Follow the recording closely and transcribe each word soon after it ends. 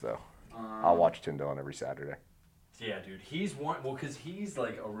So I'll watch Tyndall on every Saturday. Yeah, dude. He's one. Well, because he's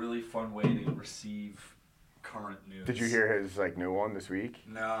like a really fun way to receive current news. Did you hear his new one this week?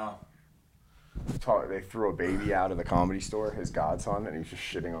 No. They threw a baby out of the Comedy Store, his godson, and he's just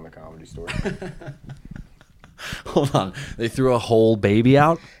shitting on the Comedy Store. Hold on. They threw a whole baby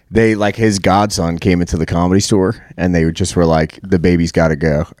out? His godson came into the Comedy Store, and they just were like, the baby's got to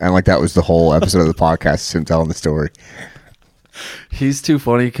go. And that was the whole episode of the podcast, him telling the story. He's too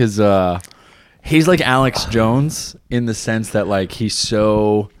funny because he's like Alex Jones in the sense that he's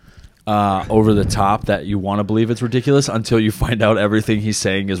so over the top that you want to believe it's ridiculous until you find out everything he's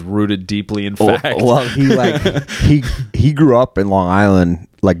saying is rooted deeply in fact. Well, he grew up in Long Island,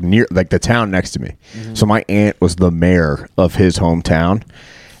 near the town next to me. Mm-hmm. So my aunt was the mayor of his hometown.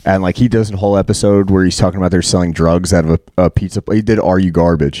 And he does a whole episode where he's talking about they're selling drugs out of a pizza place. He did Are You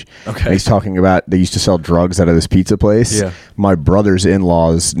Garbage? Okay. And he's talking about they used to sell drugs out of this pizza place. Yeah. My brother's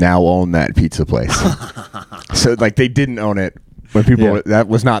in-laws now own that pizza place. So they didn't own it when people that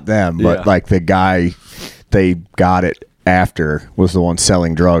was not them, but the guy they got it after was the one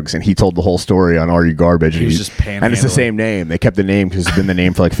selling drugs, and he told the whole story on Are You Garbage? He was just panhandling. And it's the same name. They kept the name because it's been the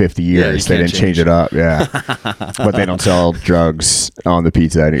name for 50 years. They didn't change it up. Yeah. But they don't sell drugs on the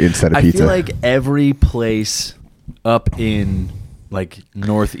pizza instead of pizza. I feel like every place up in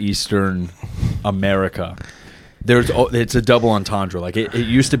northeastern America, it's a double entendre. It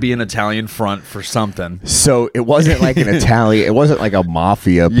used to be an Italian front for something. So it wasn't like an Italian. It wasn't like a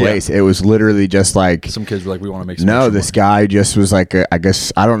mafia place. Yeah. It was literally just some kids were we want to make some. No, this guy just was I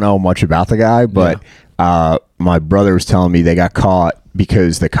guess I don't know much about the guy, but my brother was telling me they got caught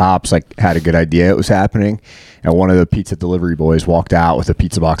because the cops had a good idea it was happening, and one of the pizza delivery boys walked out with a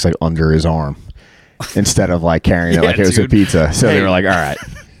pizza box under his arm instead of carrying it it was a pizza. So they were all right.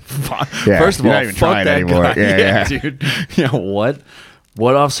 Yeah, first of all, not even trying anymore. Guy. Yeah, dude. Yeah, what?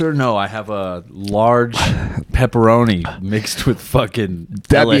 What, officer? No, I have a large pepperoni mixed with fucking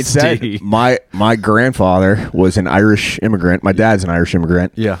that LSD. Being said, my grandfather was an Irish immigrant. My dad's an Irish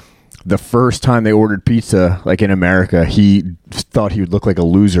immigrant. Yeah. The first time they ordered pizza, in America, he thought he would look like a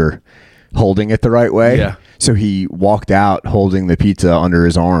loser holding it the right way. Yeah. So he walked out holding the pizza under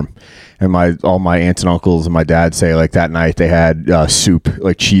his arm. And all my aunts and uncles and my dad say that night they had soup,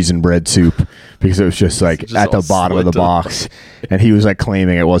 cheese and bread soup, because it was just at the bottom of the box. And he was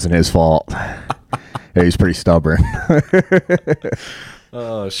claiming it wasn't his fault. Yeah, he's pretty stubborn.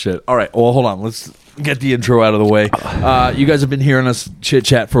 Oh, shit. All right. Well, hold on. Let's get the intro out of the way. You guys have been hearing us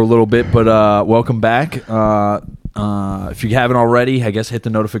chit-chat for a little bit, but welcome back. If you haven't already, I guess hit the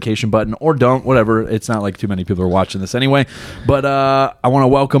notification button or don't, whatever. It's not too many people are watching this anyway. But I want to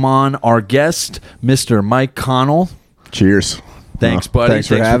welcome on our guest, Mr. Mike Connell. Cheers. Thanks, buddy. Thanks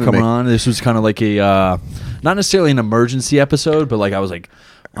for coming me on. This was kind of a, not necessarily an emergency episode, but I was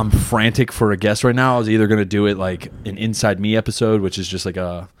I'm frantic for a guest right now. I was either going to do it an Inside Me episode, which is just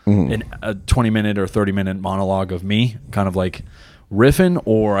a 20-minute or 30-minute monologue of me, kind of riffing,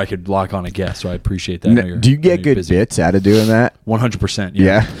 or I could lock on a guest. So I appreciate that. Do you get good bits out of doing that? 100%.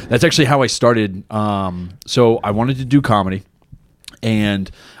 Yeah. That's actually how I started. So I wanted to do comedy, and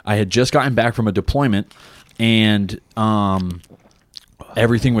I had just gotten back from a deployment, and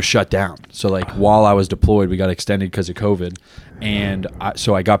everything was shut down. So while I was deployed, we got extended because of COVID. And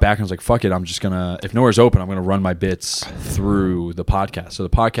so I got back and was like, fuck it. I'm just going to, if nowhere's open, I'm going to run my bits through the podcast. So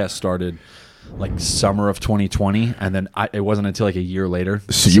the podcast started summer of 2020. And then it wasn't until a year later.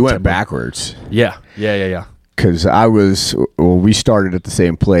 So September. You went backwards. Yeah. Because we started at the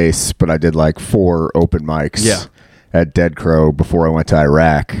same place, but I did 4 open mics at Dead Crow before I went to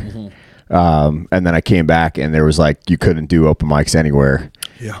Iraq. Mm-hmm. And then I came back and there was you couldn't do open mics anywhere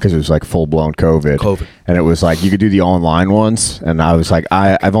because it was full blown COVID. And it was you could do the online ones. And I was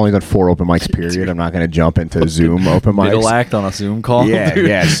I've only done 4 open mics period. I'm not going to jump into Zoom open mics. Middle act on a Zoom call. Yeah. Dude.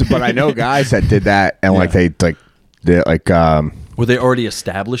 Yes. But I know guys that did that and were they already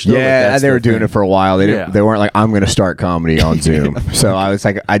established? Though? Yeah, they were doing it for a while. They weren't I'm going to start comedy on Zoom. So I was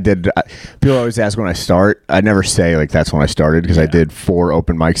I did. People always ask when I start. I never say that's when I started because I did 4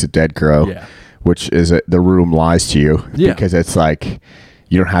 open mics at Dead Crow, which is the room lies to you because it's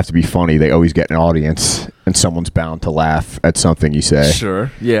you don't have to be funny. They always get an audience, and someone's bound to laugh at something you say. Sure,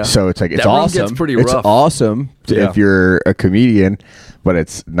 yeah. So it's it's that awesome. Room gets pretty rough. It's awesome if you're a comedian. But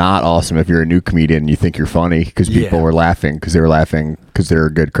it's not awesome if you're a new comedian and you think you're funny because people were laughing because they're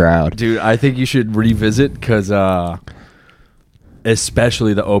a good crowd. Dude, I think you should revisit because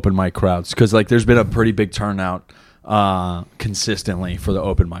especially the open mic crowds because there's been a pretty big turnout consistently for the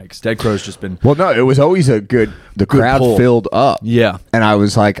open mics. Dead Crow's just been Well, no, it was always the crowd pull. filled up. Yeah. And I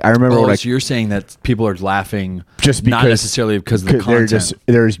was like, I remember when so you're saying that people are laughing just because, not necessarily because of the content.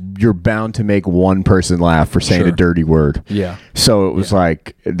 You're bound to make one person laugh for saying a dirty word. Yeah. So it was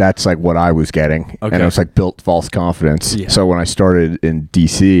like, that's like what I was getting. Okay. And it was like built false confidence. Yeah. So when I started in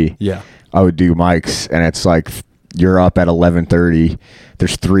DC, I would do mics, and it's like, you're up at 11:30.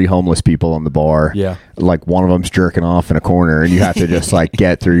 There's 3 homeless people in the bar. Yeah. Like one of them's jerking off in a corner, and you have to just like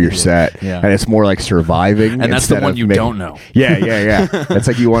get through your set. Yeah. And it's more like surviving. And that's the one you don't know. Yeah. It's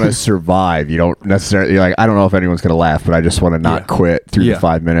like you want to survive. You don't necessarily, you're like, I don't know if anyone's going to laugh, but I just want to not quit through the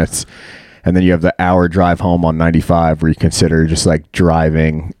 5 minutes. And then you have the hour drive home on 95 where you consider just like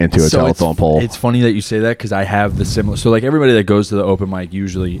driving into a telephone pole. It's funny that you say that because I have the similar. So like everybody that goes to the open mic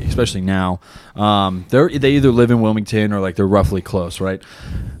usually, especially now, they either live in Wilmington or like they're roughly close, right?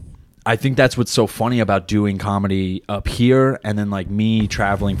 I think that's what's so funny about doing comedy up here and then like me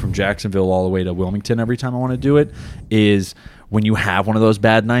traveling from Jacksonville all the way to Wilmington every time I want to do it is when you have one of those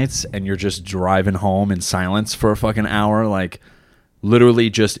bad nights and you're just driving home in silence for a fucking hour, like literally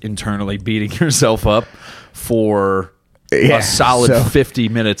just internally beating yourself up for a solid 50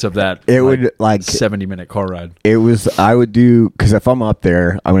 minutes of that. It would like 70-minute car ride. I would do, because if I'm up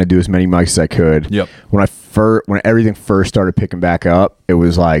there, I'm going to do as many mics as I could. Yep. When everything first started picking back up, it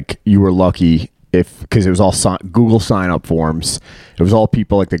was like you were lucky because it was all Google sign up forms. It was all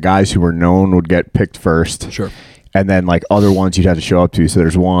people like the guys who were known would get picked first. Sure. And then like other ones you'd have to show up to. So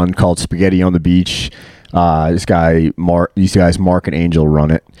there's one called Spaghetti on the Beach. These guys Mark and Angel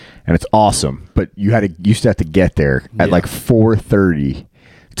run it, and it's awesome. But you used to have to get there at like 4:30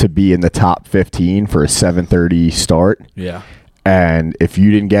 to be in the top 15 for a 7:30 start. Yeah. And if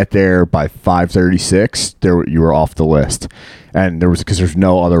you didn't get there by 5:36, you were off the list. And because there's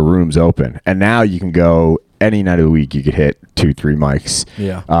no other rooms open. And now you can go any night of the week. You could hit 2-3 mics.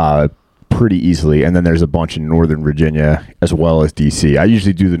 Yeah. Pretty easily. And then there's a bunch in Northern Virginia as well as DC. I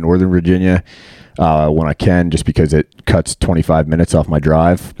usually do the Northern Virginia when I can, just because it cuts 25 minutes off my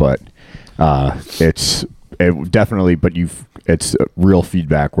drive. But it's real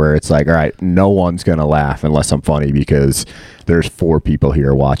feedback where it's like, all right, no one's gonna laugh unless I'm funny because there's 4 people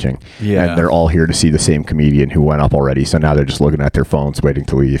here watching, and they're all here to see the same comedian who went up already. So now they're just looking at their phones waiting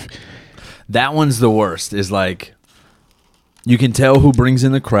to leave. That one's the worst. Is like you can tell who brings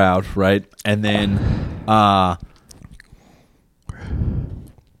in the crowd, right? And then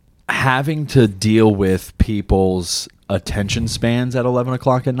having to deal with people's attention spans at 11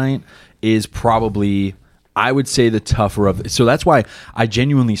 o'clock at night is probably, I would say, the tougher of. So that's why I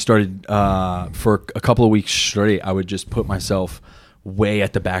genuinely started for a couple of weeks straight. I would just put myself way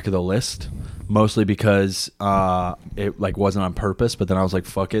at the back of the list, mostly because it like wasn't on purpose. But then I was like,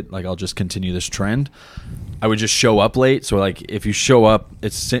 fuck it, like I'll just continue this trend. I would just show up late. So like if you show up,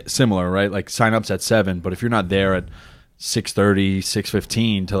 it's similar, right? Like sign up's at 7, but if you're not there at 6:30,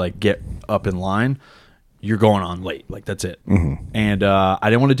 6:15 to like get up in line, you're going on late. Like that's it. Mm-hmm. And I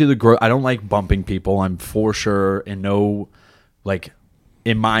didn't want to do I don't like bumping people. I'm for sure in no, like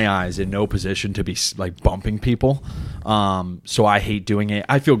in my eyes, in no position to be like bumping people. So I hate doing it.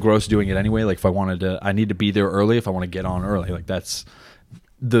 I feel gross doing it anyway. Like if I need to be there early if I want to get on early. Like that's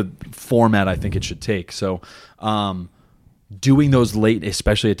the format I think it should take. So doing those late,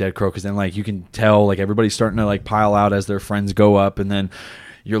 especially at Dead Crow, because then like you can tell like everybody's starting to like pile out as their friends go up, and then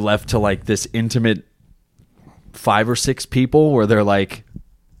you're left to like this intimate 5 or 6 people where they're like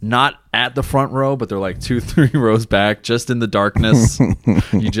not at the front row, but they're like 2-3 rows back, just in the darkness.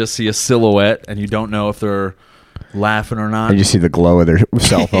 You just see a silhouette, and you don't know if they're laughing or not. And you see the glow of their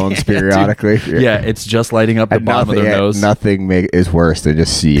cell phones periodically. Yeah, it's just lighting up the bottom of their nose. Nothing is worse than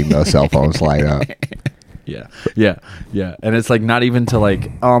just seeing those cell phones light up. Yeah. And it's like not even to like,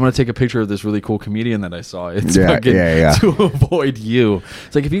 oh, I'm going to take a picture of this really cool comedian that I saw. It's fucking to avoid you.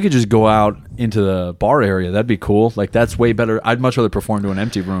 It's like if you could just go out into the bar area, that'd be cool. Like that's way better. I'd much rather perform to an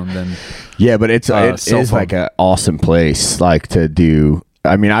empty room than but it is like an awesome place like to do.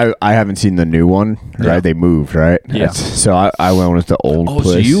 I mean, I haven't seen the new one, right? They moved, right? Yeah. So I went with the old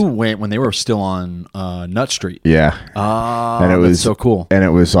place. So you went when they were still on Nut Street. Yeah. And it was so cool. And it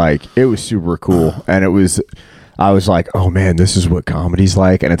was like, it was super cool. And I was like, oh man, this is what comedy's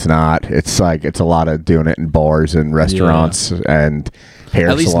like. And it's not. It's like, it's a lot of doing it in bars and restaurants and hair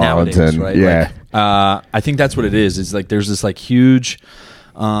At least salons. Nowadays, and right? Yeah. Like, I think that's what it is. It's like, there's this like huge,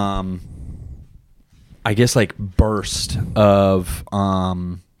 I guess like burst of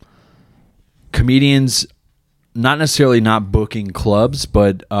comedians not necessarily not booking clubs,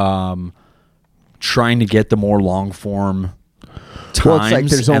 but trying to get the more long form times. Well, it's like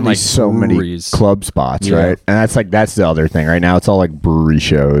there's and, only like, so breweries. many club spots, Yeah. right? And that's the other thing. Right now, it's all like brewery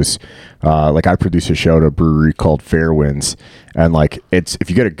shows. Like I produce a show at a brewery called Fairwinds, and like it's if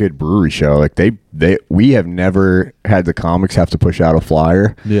you get a good brewery show, like we have never had the comics have to push out a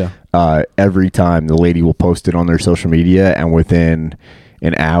flyer. Yeah. Every time the lady will post it on their social media, and within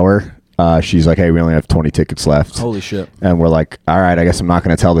an hour, she's like, "Hey, we only have 20 tickets left." Holy shit. And we're like, all right, I guess I'm not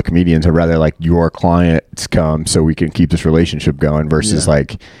going to tell the comedians. I'd rather like your clients come so we can keep this relationship going versus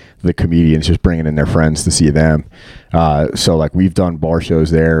like the comedians just bringing in their friends to see them. So like we've done bar shows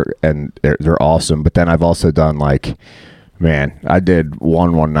there and they're awesome. But then I've also done like, man, I did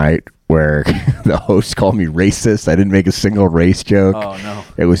one night where the host called me racist. I didn't make a single race joke. Oh no.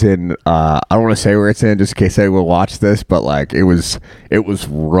 It was in I don't want to say where it's in just in case anyone will watch this, but like it was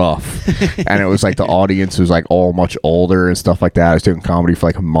rough. And it was like the audience was like all much older and stuff like that. I was doing comedy for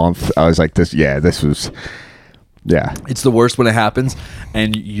like a month. I was like this was It's the worst when it happens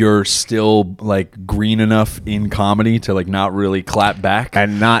and you're still like green enough in comedy to like not really clap back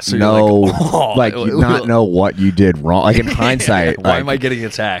and not so know not know what you did wrong. Like in hindsight, why like, am I getting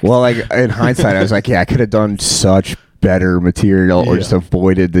attacked? Well, like in hindsight, I was like, I could have done such better material or just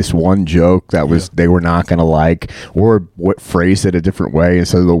avoided this one joke that was they were not going to like, or what phrased it a different way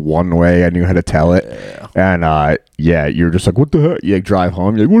instead of the one way I knew how to tell it. And you're just like, what the heck? You like, drive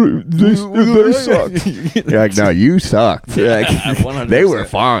home, you're like, what, they sucked. You're like, no, you sucked. Like, they were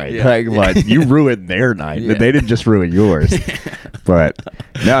fine. Like, but you ruined their night. They didn't just ruin yours. But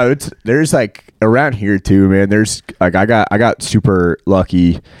no, there's like around here too, man. There's like I got super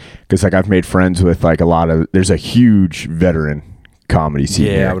lucky because like I've made friends with like there's a huge veteran comedy scene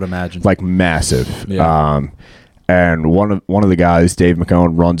here. I would imagine, like massive. And one of the guys, Dave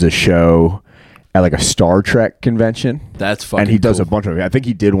McCone, runs a show at like a Star Trek convention. That's fucking and he does cool. a bunch of. I think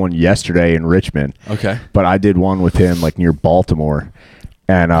he did one yesterday in Richmond. Okay, but I did one with him like near Baltimore.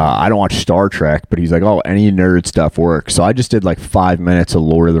 And I don't watch Star Trek, but he's like, oh, any nerd stuff works. So I just did like 5 minutes of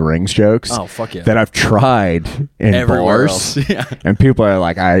Lord of the Rings jokes. Oh, fuck yeah. That I've tried in everywhere bars. else. Yeah. And people are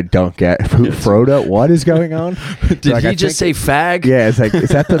like, I don't get Frodo, what is going on? Did like, he just say fag? Yeah, it's like,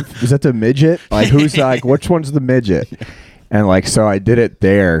 is that the midget? Like, who's like, which one's the midget? And like, so I did it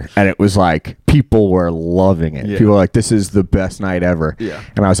there, and it was like, people were loving it. People were like, this is the best night ever. Yeah.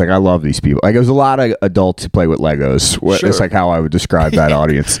 And I was like, I love these people. Like, it was a lot of adults who play with Legos. Sure. It's like how I would describe that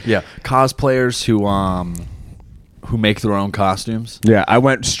audience. Yeah. Cosplayers who make their own costumes. Yeah, I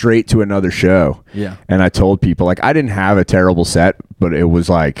went straight to another show. Yeah. And I told people, like, I didn't have a terrible set, but it was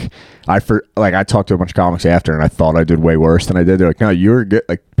like, I talked to a bunch of comics after, and I thought I did way worse than I did. They're like, no, you were good.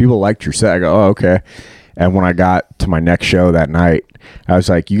 Like, people liked your set. I go, oh, okay. And when I got to my next show that night, I was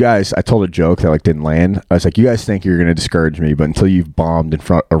like, you guys, I told a joke that like didn't land. I was like, you guys think you're going to discourage me, but until you've bombed in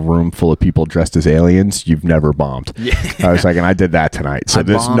front of a room full of people dressed as aliens, you've never bombed. Yeah. I was like, and I did that tonight. So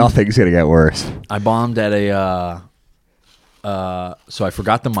nothing's going to get worse. I bombed at so I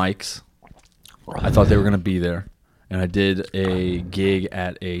forgot the mics. I thought they were going to be there. And I did a gig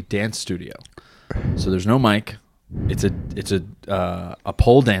at a dance studio. So there's no mic. It's a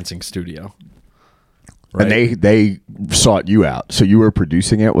pole dancing studio. Right. And they sought you out, so you were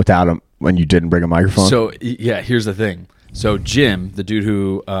producing it without them when you didn't bring a microphone. So yeah, here's the thing. So Jim, the dude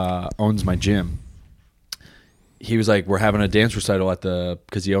who owns my gym, he was like, "We're having a dance recital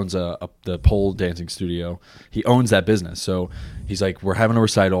because he owns the pole dancing studio. He owns that business. So he's like, we're having a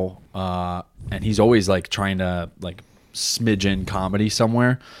recital, and he's always like trying to like smidge in comedy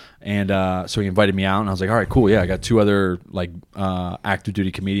somewhere." And so he invited me out, and I was like, "All right, cool. Yeah, I got 2 other like active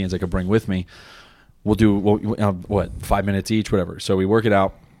duty comedians I could bring with me. We'll do 5 minutes each, whatever." So we work it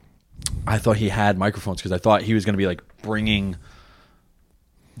out. I thought he had microphones because I thought he was going to be like bringing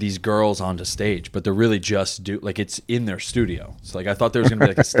these girls onto stage, but they're really just it's in their studio. So like I thought there was going to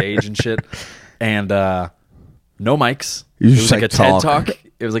be like a stage and shit, and no mics. It was like a TED Talk.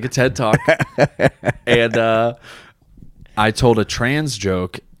 It was like a TED Talk, and I told a trans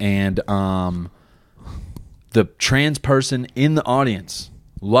joke, and the trans person in the audience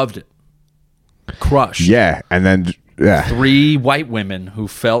loved it. Crushed. Yeah, and then 3 white women who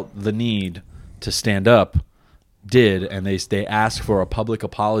felt the need to stand up did, and they asked for a public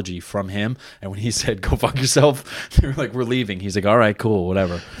apology from him. And when he said "go fuck yourself," they were like, "We're leaving." He's like, "All right, cool,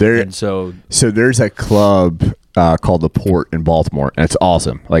 whatever." And so there's a club called the Port in Baltimore, and it's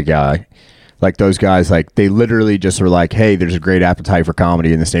awesome. Like those guys, like they literally just were like, hey, there's a great appetite for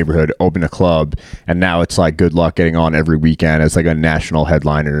comedy in this neighborhood, open a club. And now it's like good luck getting on every weekend as like a national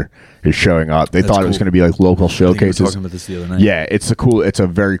headliner is showing up. They thought it was going to be like local showcases. We were talking about this the other night. Yeah, it's a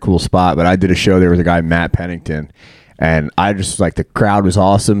very cool spot. But I did a show there with a guy, Matt Pennington, and I just like the crowd was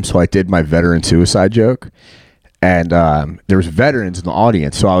awesome. So I did my veteran suicide joke. and there was veterans in the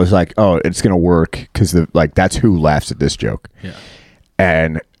audience, so I was like, oh, it's gonna work because that's who laughs at this joke. Yeah.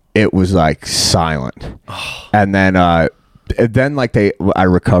 And it was like silent. And then I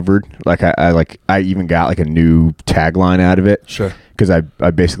recovered. Like I even got like a new tagline out of it. Sure. Because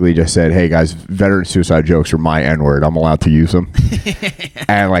I basically just said, hey guys, veteran suicide jokes are my N-word. I'm allowed to use them.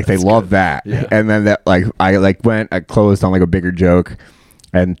 And like they love that. Yeah. And then I closed on like a bigger joke.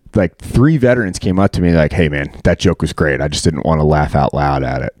 And like 3 veterans came up to me like, hey man, that joke was great. I just didn't want to laugh out loud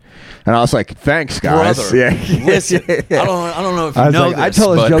at it. And I was like, thanks, guys. Brother, yeah. Listen, I don't know if you I was know like, this, I tell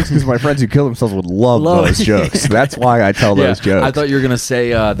those but- jokes because my friends who kill themselves would love those jokes. That's why I tell those jokes. I thought you were gonna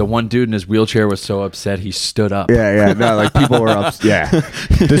say the one dude in his wheelchair was so upset he stood up. Yeah. No, like people were up. Yeah.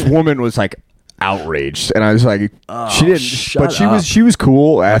 This woman was like outraged, and I was like, she didn't, shut but up. she was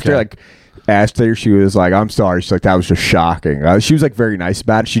cool after Okay. like. Asked her, she was like, I'm sorry. She's like, that was just shocking. She was like very nice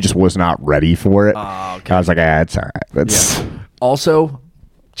about it. She just was not ready for it. Okay. I was like, it's all right. That's Also,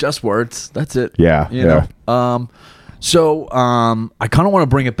 just words. That's it. Yeah, You know? So I kind of want to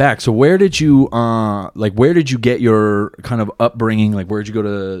bring it back. So where did you where did you get your kind of upbringing? Like, where did you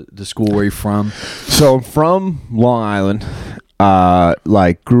go to school? Where are you from? So I'm from Long Island.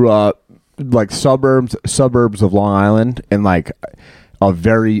 Like grew up like suburbs of Long Island, and like a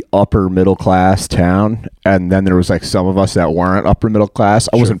very upper middle class town. And then there was like some of us that weren't upper middle class.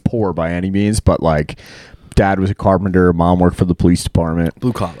 I wasn't poor by any means, but like dad was a carpenter, mom worked for the police department.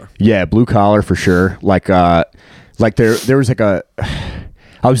 Blue collar. Yeah, blue collar for sure. Like there was like I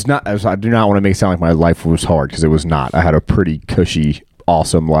do not want to make it sound like my life was hard, because it was not. I had a pretty cushy,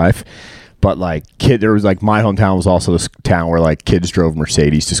 awesome life. But like there was like my hometown was also this town where like kids drove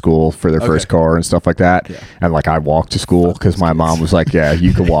Mercedes to school for their first car and stuff like that. Yeah. And like I walked to school because my mom was like, yeah,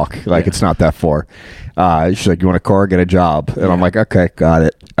 you can walk. Like it's not that far. She's like, you want a car? Get a job. And I'm like, okay, got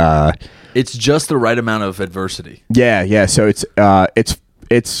it. It's just the right amount of adversity. Yeah. So it's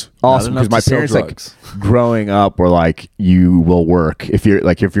awesome because my parents like growing up were like, you will work if you're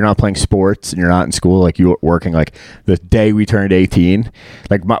not playing sports and you're not in school, like you were working. Like the day we turned 18,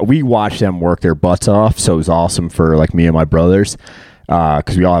 like we watched them work their butts off, so it was awesome for like me and my brothers,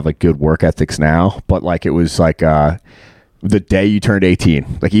 because we all have like good work ethics now. But like it was like the day you turned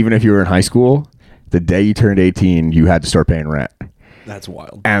 18, like even if you were in high school, the day you turned 18 you had to start paying rent. That's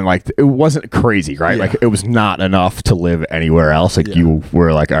wild. And like it wasn't crazy, right? Yeah. Like it was not enough to live anywhere else. Like you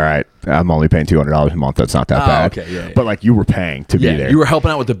were like, all right, I'm only paying $200 a month. That's not that bad. Okay, yeah. But like you were paying to be there. You were helping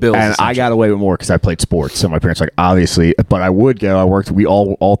out with the bills. And I got away with more because I played sports. So my parents like, obviously, but I would go. We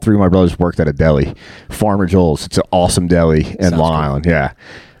all 3 of my brothers worked at a deli, Farmer Joel's. It's an awesome deli in Long Island. Yeah.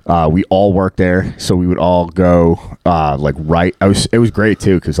 We all worked there, so we would all go it was great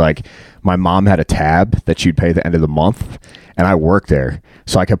too, because like my mom had a tab that she'd pay at the end of the month, and I worked there,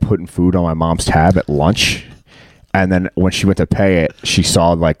 so I kept putting food on my mom's tab at lunch. And then when she went to pay it, she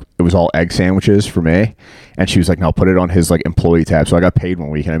saw like it was all egg sandwiches for me, and she was like, no, put it on his like employee tab. So I got paid one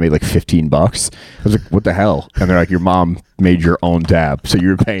week and I made like $15. I was like, what the hell? And they're like, your mom made your own tab, so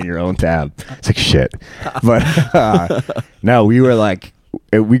you're paying your own tab. It's like, shit. But no, we were like,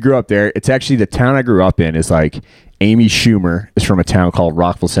 we grew up there. It's actually the town I grew up in is like Amy Schumer is from a town called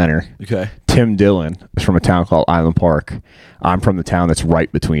Rockville Center. Okay. Tim Dillon is from a town called Island Park. I'm from the town that's right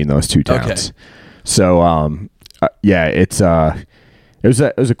between those two towns. Okay. So yeah, it was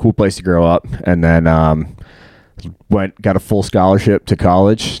a cool place to grow up, and then got a full scholarship to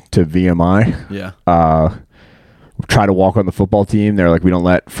college to VMI. Yeah. Try to walk on the football team. They're like, we don't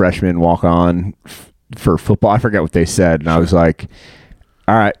let freshmen walk on for football. I forget what they said, and I was like,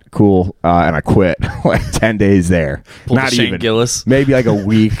 all right, cool. And I quit like 10 days there. Pulled Not Shane even Gillis. Maybe like a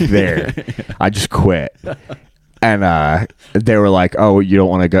week there. I just quit. And they were like, oh, you don't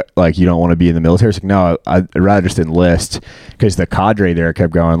want to go, like, you don't want to be in the military? I was like, no, I'd rather just enlist, because the cadre there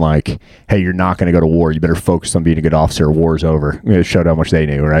kept going like, hey, you're not going to go to war. You better focus on being a good officer. War's over. It showed how much they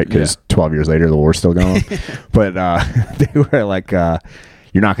knew, right? Because 12 years later, the war's still going. But they were like,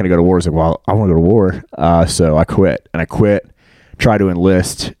 you're not going to go to war. I was like, well, I want to go to war. So I quit. And I quit. Tried to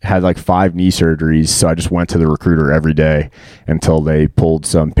enlist, had like 5 knee surgeries, so I just went to the recruiter every day until they pulled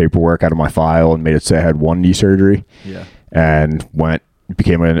some paperwork out of my file and made it say I had 1 knee surgery. Yeah. And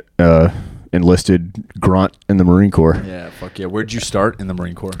became an enlisted grunt in the Marine Corps. Yeah, fuck yeah. Where'd you start in the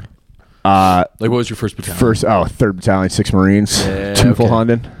Marine Corps? Like, what was your first battalion? 3rd Battalion, 6 Marines, Yeah,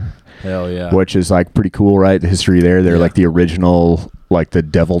 Teufelshunden. Hell yeah. Which is like pretty cool, right? The history there. They're like the original, like the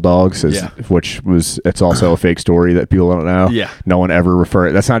Devil Dogs, it's also a fake story that people don't know. Yeah. No one ever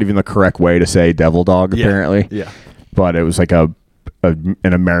that's not even the correct way to say Devil Dog, apparently. Yeah. But it was like an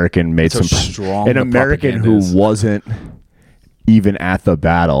American made That's some how strong an the American propaganda who is. wasn't even at the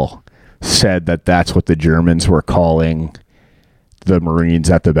battle said that that's what the Germans were calling the Marines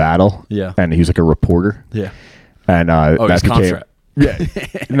at the battle. Yeah. And he was like a reporter. Yeah. And that he's became contract. Yeah.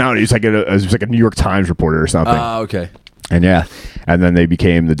 No, he was like a New York Times reporter or something. Okay. And and then they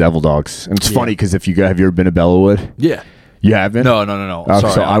became the Devil Dogs. And it's funny because have you ever been to Bellawood? Yeah. You haven't? No.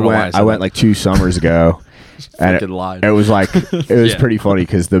 Sorry, so I went like 2 summers ago. And lied. it was like it was pretty funny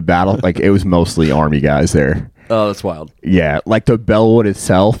because the battle, like, it was mostly Army guys there. Oh, that's wild. Yeah, like the Bellawood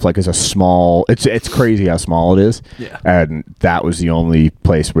itself, like, is a small. It's crazy how small it is. Yeah, and that was the only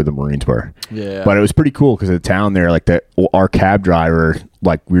place where the Marines were. Yeah, but it was pretty cool because the town there, like our cab driver,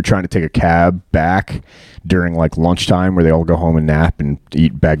 like, we were trying to take a cab back during like lunchtime where they all go home and nap and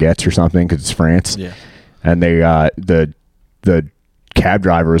eat baguettes or something because it's France. Yeah, and they the cab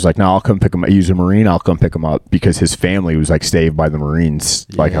driver was like, no, I'll come pick him up. He's a Marine. I'll come pick him up because his family was like saved by the Marines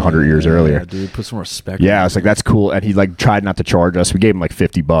like 100 years earlier. Yeah, dude, put some respect. Yeah, I was like, that's cool. And he like tried not to charge us. We gave him like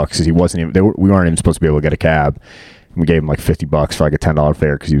 $50 because he wasn't even. We weren't even supposed to be able to get a cab. And we gave him like $50 for like a $10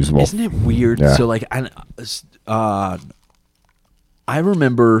 fare because he was. Isn't it weird? Yeah. So like, I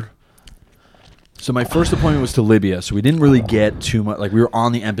remember. So my first appointment was to Libya, so we didn't really get too much. Like, we were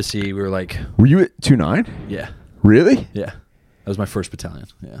on the embassy. We were like, were you at 2-9? Yeah. Really? Yeah. That was my first battalion.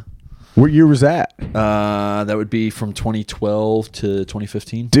 Yeah. What year was that? That would be from 2012 to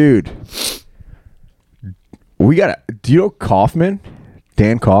 2015. Dude, do you know Kaufman?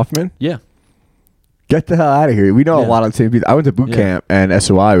 Dan Kaufman? Yeah. Get the hell out of here. We know a lot of the same people. I went to boot camp and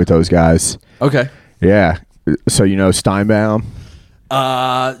SOI with those guys. Okay. Yeah. So you know Steinbaum?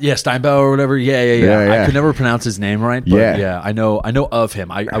 Yeah, Steinbauer or whatever. Yeah. I could never pronounce his name right. But yeah, I know of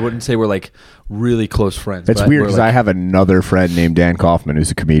him. I wouldn't say we're like really close friends. It's weird because I have another friend named Dan Kaufman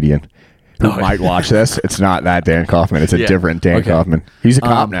who's a comedian who might watch this. It's not that Dan Kaufman. It's a different Dan Kaufman. He's a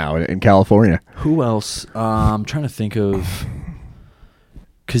cop now in California. Who else? I'm trying to think of,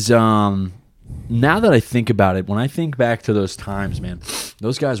 because now that I think about it, when I think back to those times, man,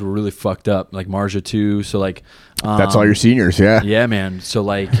 those guys were really fucked up. Like Marja too. So like, that's all your seniors, yeah. Yeah, man. So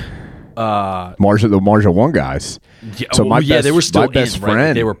like, the Marja 1 guys. Yeah, so they were still my best friend.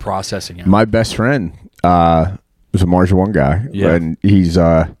 Right? They were processing it. My best friend was a Marja 1 guy. Yeah, and he's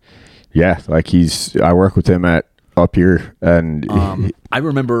I work with him up here, and I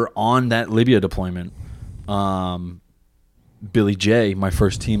remember on that Libya deployment, Billy J, my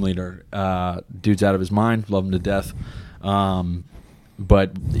first team leader, dude's out of his mind, love him to death.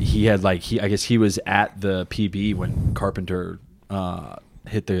 But he had I guess he was at the PB when Carpenter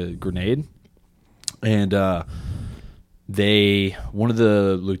hit the grenade, and one of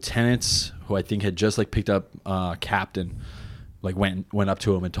the lieutenants who I think had just like picked up captain, like went up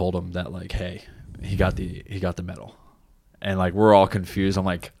to him and told him that like, hey, he got the medal, and like we're all confused. I'm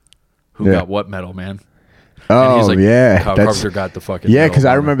like, who got what medal, man? Oh, he's like, yeah. Carpenter got the fucking medal. Because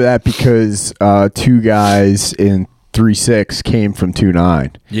I remember that because 2 guys in 3-6 came from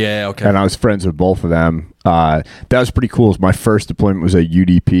 2-9. Yeah, okay. And I was friends with both of them. That was pretty cool. My first deployment was a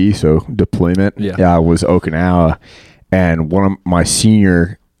UDP, so deployment. Yeah, was Okinawa. And one of my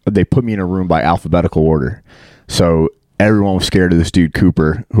they put me in a room by alphabetical order. So everyone was scared of this dude,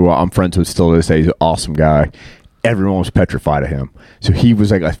 Cooper, who I'm friends with still to this day. He's an awesome guy. Everyone was petrified of him. So he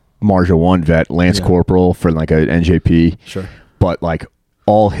was like a Marja 1 vet, Lance Corporal for like an NJP. Sure. But like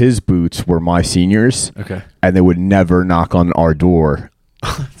all his boots were my seniors. Okay. And they would never knock on our door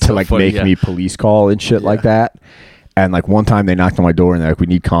to like make me police call and shit like that. And like one time they knocked on my door and they're like, we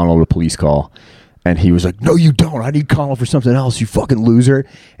need Connell to police call. And he was like, no, you don't. I need Connell for something else, you fucking loser.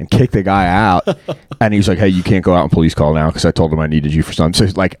 And kicked the guy out. And he was like, hey, you can't go out and police call now because I told him I needed you for something.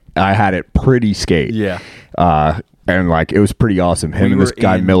 So like I had it pretty skate. Yeah. And like it was pretty awesome. Him and this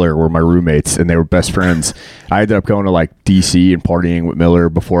guy Miller were my roommates and they were best friends. I ended up going to like DC and partying with Miller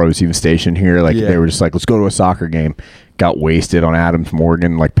before I was even stationed here. Like they were just like, let's go to a soccer game. Got wasted on Adams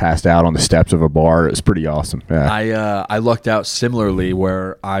Morgan, like passed out on the steps of a bar. It was pretty awesome. Yeah. I lucked out similarly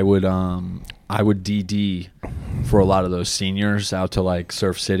where I would DD for a lot of those seniors out to like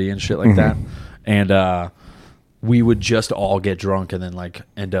Surf City and shit like that. And we would just all get drunk and then like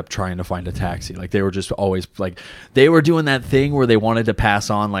end up trying to find a taxi. Like they were just always like, they were doing that thing where they wanted to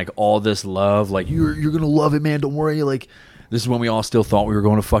pass on like all this love. Like you're going to love it, man. Don't worry. Like this is when we all still thought we were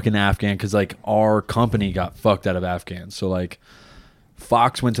going to fucking Afghan. Cause like our company got fucked out of Afghan. So like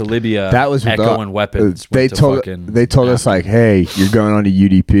Fox went to Libya. That was Echo and Weapons. They told us like, hey, you're going on to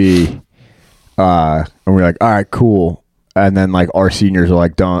UDP. And we're like, all right, cool. And then like our seniors are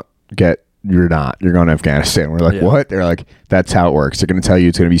like, you're going to Afghanistan. We're like, what? They're like, that's how it works. They're going to tell you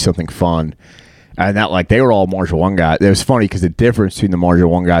it's going to be something fun. And that like, they were all Marja 1 guys. It was funny because the difference between the Marja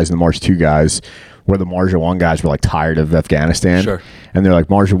 1 guys and the Marja 2 guys where the Marja 1 guys were like tired of Afghanistan. Sure. And they're like,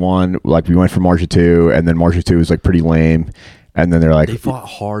 Marja 1, like we went for Marja 2, and then Marja 2 was like pretty lame. And then they're like, they fought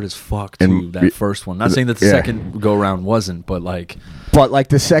hard as fuck too, that first one. Not saying that the second go around wasn't, but like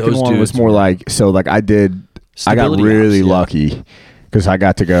the second one was more like, so like I got Stability really ops, yeah. lucky because I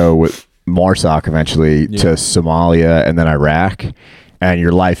got to go with Marsoc eventually to Somalia and then Iraq. And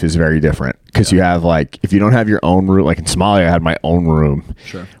your life is very different because you have like, if you don't have your own room, like in Somalia, I had my own room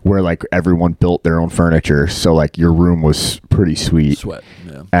where like everyone built their own furniture. So like your room was pretty sweet. Sweat,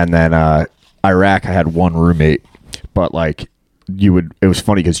 yeah. And then Iraq, I had one roommate, but like it was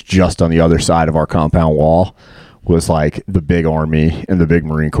funny because just on the other side of our compound wall was like the big Army and the big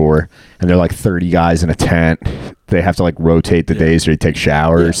Marine Corps. And they're like 30 guys in a tent. They have to like rotate the days where they take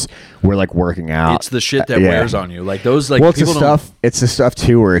showers. Yeah. We're like working out. It's the shit that wears on you. Like those, like, well, it's the stuff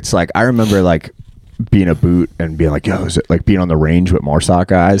too where it's like, I remember like being a boot and being like, yo, is it like being on the range with Marsoc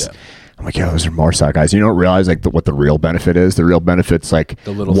guys? Yeah. I'm like, yo, those are Marsoc guys. You don't realize like what the real benefit is. The real benefit's like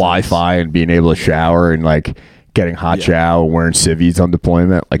the Wi-Fi and being able to shower and like getting hot shower, wearing civvies on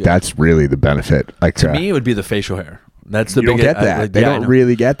deployment. Like that's really the benefit. Like to me, it would be the facial hair. That's the biggest. You don't get that. They don't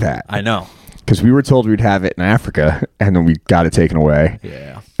really get that. I know. Because we were told we'd have it in Africa, and then we got it taken away.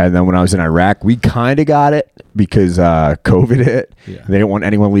 Yeah. And then when I was in Iraq, we kind of got it because COVID hit. Yeah. They didn't want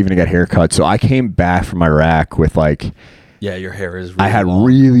anyone leaving to get haircuts. So I came back from Iraq with like... Yeah, your hair is really I had long.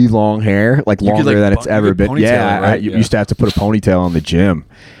 really long hair, like longer than it's ever been. Yeah, right? I used to have to put a ponytail in the gym.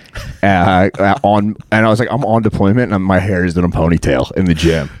 And I was like, I'm on deployment and my hair is in a ponytail in the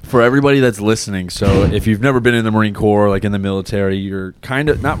gym. For everybody that's listening, so if you've never been in the Marine Corps, like in the military, you're kind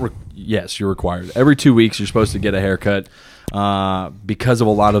of yes, you're required. Every 2 weeks, you're supposed to get a haircut because of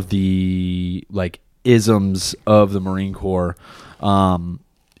a lot of the like isms of the Marine Corps.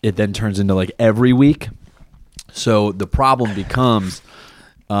 It then turns into like every week. So the problem becomes,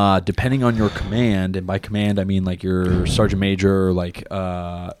 depending on your command, and by command I mean like your sergeant major, or like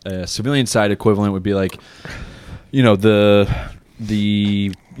a civilian side equivalent would be like, the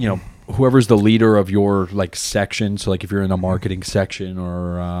whoever's the leader of your like section. So like if you're in a marketing section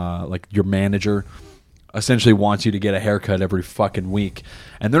or like your manager essentially wants you to get a haircut every fucking week,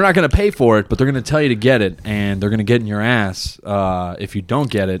 and they're not going to pay for it, but they're going to tell you to get it, and they're going to get in your ass if you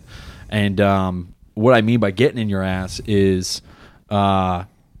don't get it. And what I mean by getting in your ass is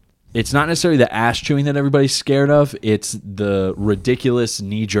it's not necessarily the ass chewing that everybody's scared of. It's the ridiculous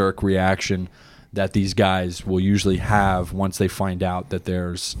knee-jerk reaction that these guys will usually have once they find out that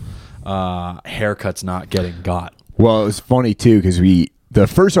there's haircuts not getting got. Well, it was funny, too, because the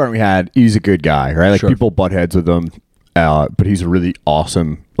first sergeant we had, he was a good guy, right? Like, people butt heads with him, but he's a really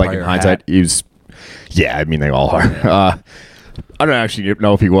awesome, like, in hindsight, he was, yeah, I mean, they all are. I don't actually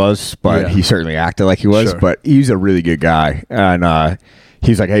know if he was, but he certainly acted like he was, but he's a really good guy. And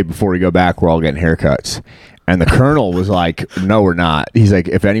he's like, hey, before we go back, we're all getting haircuts. And the colonel was like, no, we're not. He's like,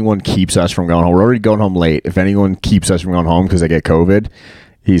 if anyone keeps us from going home, we're already going home late. If anyone keeps us from going home because they get COVID,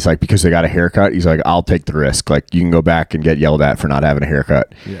 he's like, because they got a haircut, he's like, I'll take the risk. Like, you can go back and get yelled at for not having a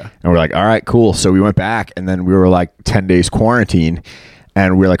haircut. Yeah. And we're like, all right, cool. So we went back, and then we were like 10 days quarantine.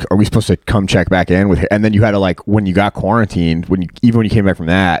 And we were like, are we supposed to come check back in with? And then you had to like, when you got quarantined, even when you came back from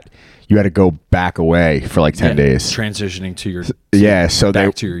that, you had to go back away for like 10 days. Transitioning to your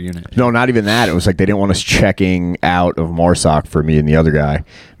back to your unit. No, not even that. It was like they didn't want us checking out of Marsoc for me and the other guy,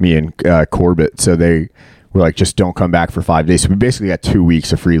 me and Corbett. So they were like, just don't come back for 5 days. So we basically got 2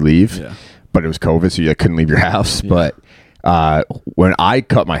 weeks of free leave. Yeah. But it was COVID, so you couldn't leave your house. Yeah. But when I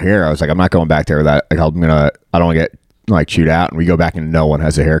cut my hair, I was like, I'm not going back there with that. Like, I don't want to get like chewed out, and we go back and no one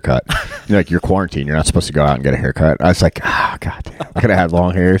has a haircut. You're quarantined, you're not supposed to go out and get a haircut. I was like, god damn, I could have had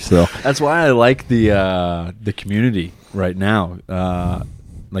long hair still. That's why I like the community right now,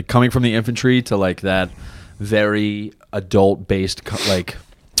 like coming from the infantry to like that very adult based like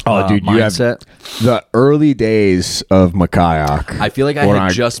dude, mindset. You have the early days of Makayak. I feel like I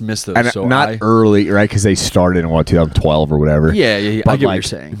had just missed those. And so not early, right? Because they started in 2012 or whatever. Yeah. I get what you're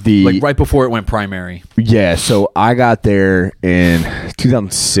saying. Like right before it went primary. Yeah. So I got there in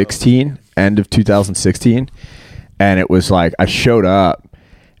 2016, end of 2016, and it was like I showed up,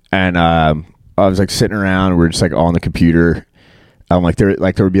 and I was like sitting around. We're just like on the computer. There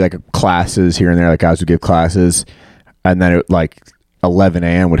would be like classes here and there. Like guys would give classes, and then it like 11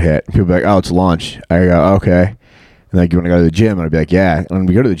 a.m. would hit. People would be like, oh, it's lunch. I go, okay. And like, you want to go to the gym? And I'd be like, yeah. And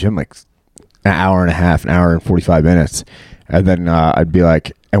we go to the gym like an hour and a half, an hour and 45 minutes. And then I'd be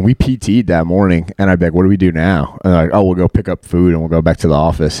like, and we PT'd that morning. And I'd be like, what do we do now? And they're like, oh, we'll go pick up food and we'll go back to the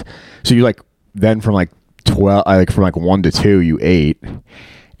office. So you like, then from like 12, from like 1 to 2, you ate.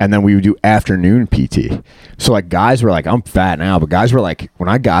 and then we would do afternoon PT. So like guys were like, I'm fat now, but guys were like, when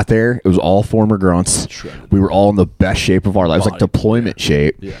I got there, it was all former grunts. We were all in the best shape of our lives, like deployment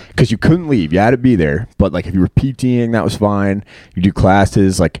shape, because you couldn't leave. You had to be there. But like if you were PTing, that was fine. You do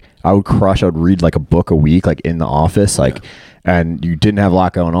classes, like I would read like a book a week, like in the office, like. And you didn't have a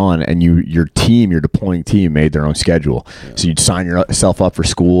lot going on, and your deploying team made their own schedule. So you'd sign yourself up for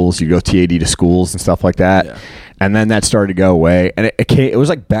schools, you go TAD to schools and stuff like that. And then that started to go away, and it was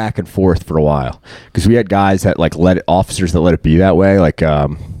like back and forth for a while, because we had guys that like officers that let it be that way, like I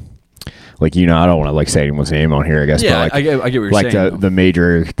don't want to like say anyone's name on here, I guess. Yeah, but like, I get what you're like saying. The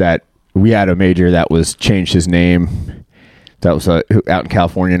major that we had a major that was changed his name. That was out in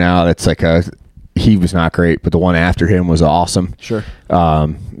California now. That's like he was not great, but the one after him was awesome. Sure.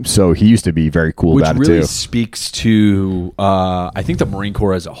 So he used to be very cool about it too. Which really speaks to, I think, the Marine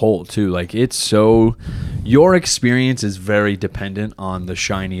Corps as a whole too. Like your experience is very dependent on the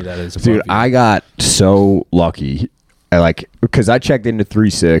shiny that is above you. I got so lucky. Because I checked into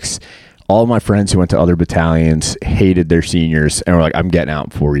 3-6. All of my friends who went to other battalions hated their seniors and were like, I'm getting out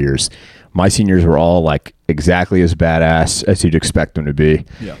in 4 years. My seniors were all like exactly as badass as you'd expect them to be.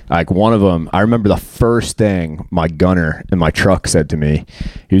 Yeah. Like one of them, I remember the first thing my gunner in my truck said to me.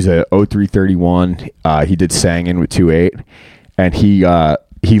 He was a 0331. He did Sangin with 2.8, and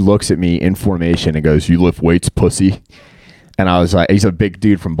he looks at me in formation and goes, "You lift weights, pussy." And I was like, he's a big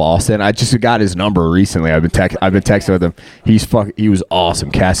dude from Boston. I just got his number recently. I've been texting with him. He was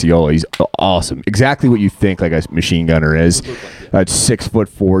awesome. Cassiola, he's awesome. Exactly what you think like a machine gunner is.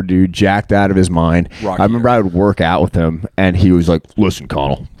 6'4" dude, jacked out of his mind. I remember I would work out with him, and he was like, "Listen,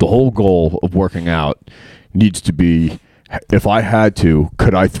 Connell, the whole goal of working out needs to be, if I had to,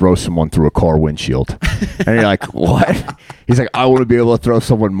 could I throw someone through a car windshield?" And you're like, "What?" He's like, "I want to be able to throw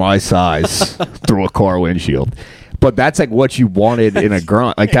someone my size through a car windshield." But that's like what you wanted in a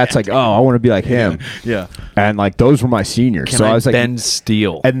grunt. Like that's like, oh, I want to be like him. Yeah. And like those were my seniors. So I was like, bend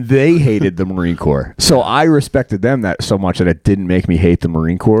steel. And they hated the Marine Corps. So I respected them that so much that it didn't make me hate the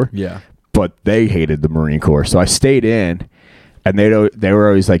Marine Corps. Yeah. But they hated the Marine Corps. So I stayed in, and they were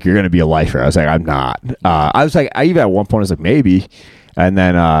always like, "You're going to be a lifer." I was like, "I'm not." I was like, I even at one point I was like, maybe. And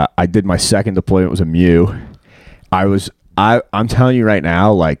then I did my second deployment. It was a MEU. I'm telling you right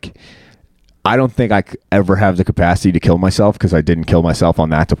now, like, I don't think I could ever have the capacity to kill myself, because I didn't kill myself on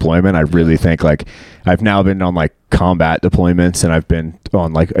that deployment. I really think like I've now been on like combat deployments, and I've been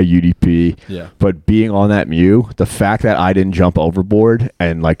on like a UDP. Yeah. But being on that MEU, the fact that I didn't jump overboard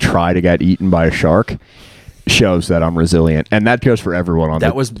and like try to get eaten by a shark shows that I'm resilient. And that goes for everyone on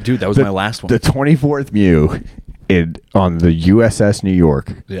that. That was my last one. The 24th MEU on the USS New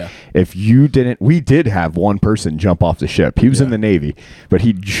York. Yeah. We did have one person jump off the ship. He was in the Navy, but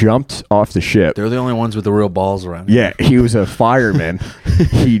he jumped off the ship. They're the only ones with the real balls around. Yeah, he was a fireman.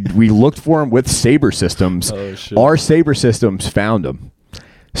 We looked for him with Saber systems. Oh, shit. Our Saber systems found him.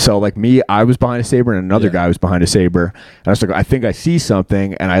 So like me, I was behind a Saber, and another guy was behind a Saber. And I was like, I think I see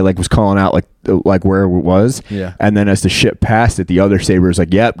something, and I like was calling out like where it was. Yeah. And then as the ship passed it, the other Saber was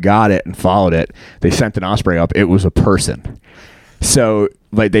like, "Yep, got it," and followed it. They sent an Osprey up. It was a person. So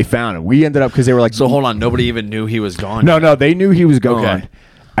like they found him. We ended up, because they were like, so hold on, nobody even knew he was gone. No, they knew he was gone. Okay.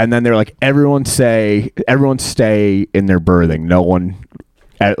 And then they're like, everyone stay in their berthing. No one.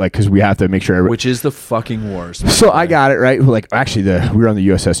 Because we have to make sure. Which is the fucking worst. So I got it right. Like actually, we were on the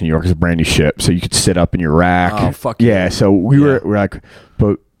USS New York. It's a brand new ship, so you could sit up in your rack. Oh fuck yeah. So we're like,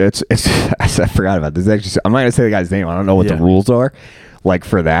 but it's. I forgot about this. Actually, I'm not gonna say the guy's name. I don't know what the rules are, like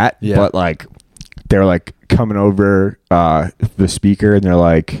for that. Yeah. But like, they're like coming over the speaker, and they're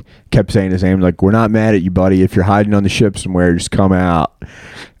like kept saying his name. Like, "We're not mad at you, buddy. If you're hiding on the ship somewhere, just come out."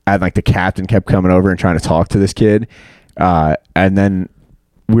 And like the captain kept coming over and trying to talk to this kid, and then.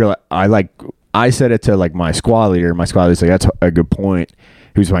 I said it to like my squad leader. My squad leader's like, "That's a good point."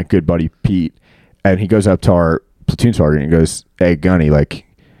 He was my good buddy Pete, and he goes up to our platoon sergeant and goes, "Hey Gunny, like,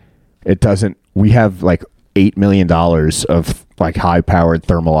 we have like $8 million of like high powered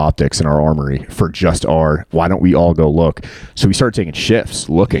thermal optics in our armory for just why don't we all go look?" So we started taking shifts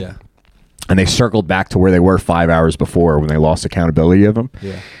looking, and they circled back to where they were 5 hours before when they lost accountability of them.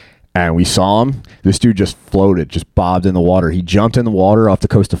 Yeah. And we saw him. This dude just floated, just bobbed in the water. He jumped in the water off the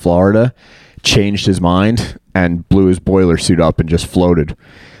coast of Florida, changed his mind, and blew his boiler suit up and just floated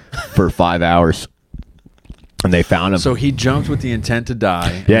for 5 hours. And they found him. So he jumped with the intent to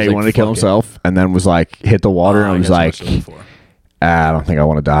die. Yeah, he wanted to kill himself, and then was like, hit the water, and was like, I don't think I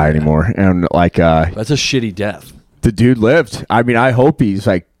want to die anymore. And like, that's a shitty death. The dude lived. I mean, I hope he's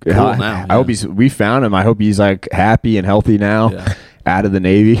like, cool now. I hope we found him. I hope he's like happy and healthy now. Yeah. Out of the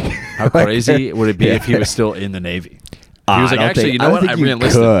Navy. How crazy would it be if he was still in the Navy? He was like, actually, you know what? I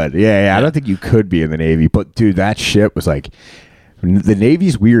re-enlisted. Yeah, I don't think you could be in the Navy. But, dude, that shit was like, the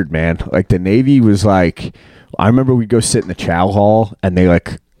Navy's weird, man. Like, the Navy was like, I remember we'd go sit in the chow hall, and they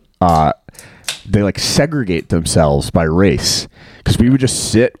segregate themselves by race, because we would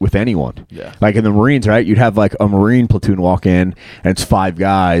just sit with anyone. Yeah. Like in the Marines, right? You'd have like a Marine platoon walk in, and it's 5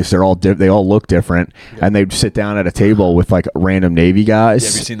 guys. They're all they all look different, and they'd sit down at a table with like random Navy guys. Yeah,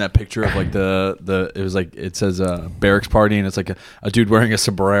 have you seen that picture of like it was like, it says barracks party, and it's like a dude wearing a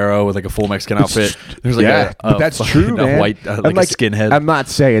sombrero with like a full Mexican outfit. There's like but that's true, man. A white like a skinhead. I'm not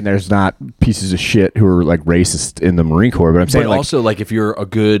saying there's not pieces of shit who are like racist in the Marine Corps, but I'm saying also like if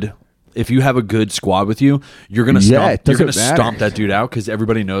you have a good squad with you, you're gonna stomp that dude out, because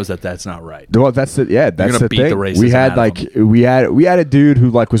everybody knows that that's not right. Well, that's the beat thing. The racism we had out of like we had a dude who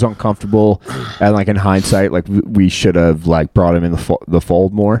like was uncomfortable, and like in hindsight, like we should have like brought him in the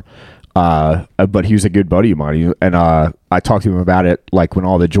fold more. But he was a good buddy of mine, and I talked to him about it like when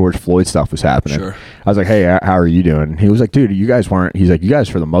all the George Floyd stuff was happening. Sure. I was like, "Hey, how are you doing?" And he was like, "Dude, you guys weren't." He's like, "You guys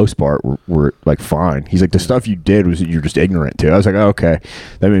for the most part were like fine." He's like, "The stuff you did was you're just ignorant to." I was like, oh, "Okay,"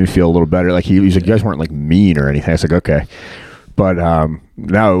 that made me feel a little better. Like he's like, "You guys weren't like mean or anything." I was like, "Okay," but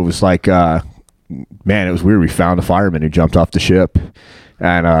no, it was like, man, it was weird. We found a fireman who jumped off the ship.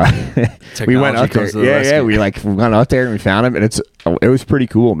 And we went up there. We went out there and we found him, and it was pretty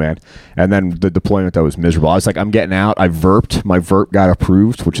cool, man. And then the deployment, that was miserable. I was like, I'm getting out. I verped. My verp got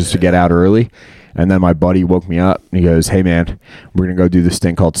approved, which is to get out early. And then my buddy woke me up and he goes, "Hey man, we're gonna go do this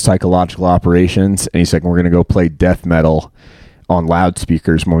thing called psychological operations." And he's like, "We're gonna go play death metal on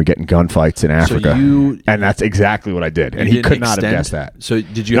loudspeakers when we get in gunfights in Africa." And that's exactly what I did. And he could not have guessed that. So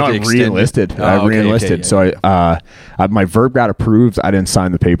did you have to I extend re-enlisted. I re-enlisted. So my verb got approved. I didn't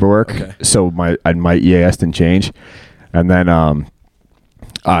sign the paperwork. Okay. So my EAS didn't change. And then I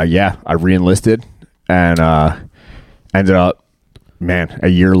re-enlisted and ended up, man, a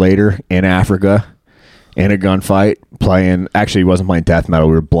year later in Africa in a gunfight playing. Actually, he wasn't playing death metal.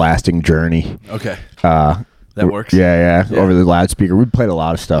 We were blasting Journey. Okay. That works. Yeah, over the loudspeaker. We played a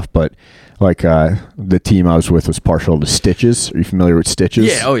lot of stuff, but like the team I was with was partial to Stitches. Are you familiar with Stitches?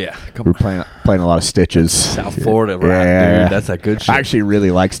 Yeah. Oh yeah. We were playing a lot of Stitches. South Florida, right? Dude, that's that good shit. I actually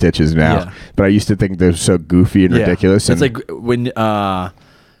really like Stitches now, but I used to think they were so goofy and ridiculous. It's like when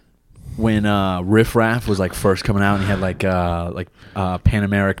Riff Raff was like first coming out, and he had like Pan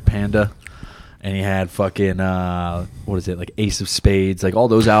American Panda. And he had fucking, what is it, like Ace of Spades, like all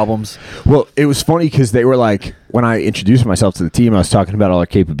those albums. Well, it was funny because they were like, when I introduced myself to the team, I was talking about all our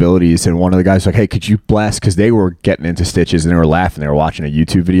capabilities, and one of the guys was like, "Hey, could you blast," because they were getting into Stitches, and they were laughing. They were watching a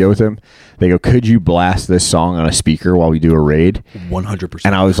YouTube video with him. They go, "Could you blast this song on a speaker while we do a raid?" 100%.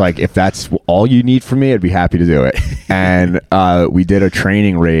 And I was like, if that's all you need from me, I'd be happy to do it. And we did a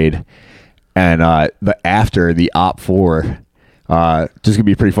training raid, and after the Op 4... just gonna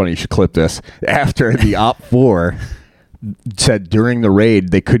be pretty funny. You should clip this. After the Op 4 said during the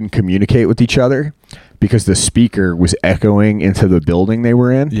raid they couldn't communicate with each other because the speaker was echoing into the building they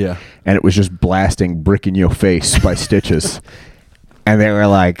were in. Yeah, and it was just blasting "Brick in Your Face" by Stitches. And they were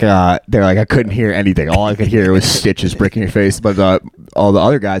like, I couldn't hear anything. All I could hear was Stitches, "Brick in Your Face." But all the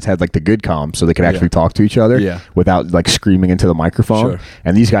other guys had like the good comms, so they could actually talk to each other without like screaming into the microphone. Sure.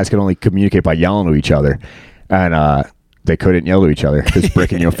 And these guys could only communicate by yelling to each other. And they couldn't yell to each other because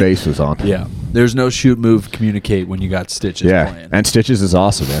 "Brick in Your Face" was on. Yeah. There's no shoot, move, communicate when you got Stitches playing. And Stitches is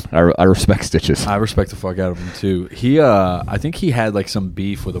awesome, man. I respect Stitches. I respect the fuck out of him, too. He, I think he had, like, some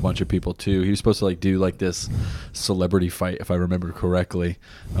beef with a bunch of people, too. He was supposed to, like, do, like, this celebrity fight, if I remember correctly,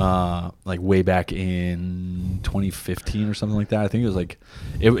 like, way back in 2015 or something like that. I think it was, like,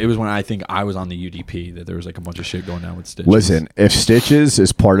 it was when I think I was on the UDP that there was, like, a bunch of shit going down with Stitches. Listen, if Stitches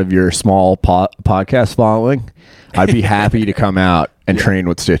is part of your small podcast following, I'd be happy to come out and train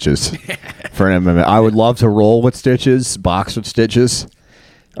with Stitches for an MMA. I would love to roll with Stitches, box with Stitches,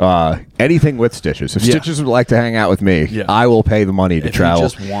 anything with Stitches. If Stitches would like to hang out with me, I will pay the money to travel.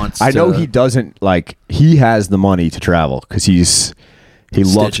 He just wants I know he doesn't like. He has the money to travel because he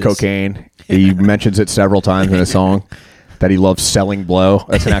loves cocaine. He mentions it several times in a song that he loves selling blow.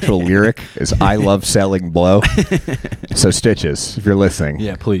 That's an actual lyric. Is "I love selling blow." So Stitches, if you're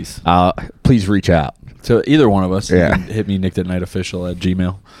listening, please reach out. So either one of us, you can hit me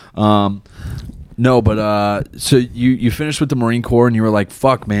nickthatnightofficial@gmail. No, but so you finished with the Marine Corps and you were like,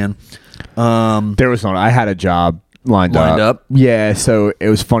 "Fuck, man." There was no. I had a job lined up. Yeah, so it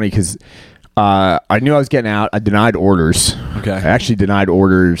was funny because I knew I was getting out. I denied orders. Okay. I actually denied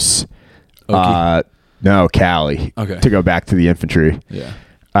orders. No, Cali. Okay. To go back to the infantry. Yeah.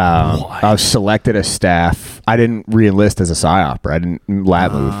 I was selected as staff. I didn't re-enlist as a PSYOP. I didn't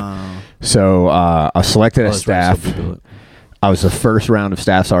lab move. So I was selected as staff. I was the first round of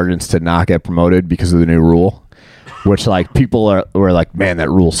staff sergeants to not get promoted because of the new rule, which like people were like, man, that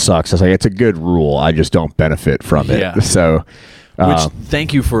rule sucks. I was like, it's a good rule. I just don't benefit from it. Yeah. So,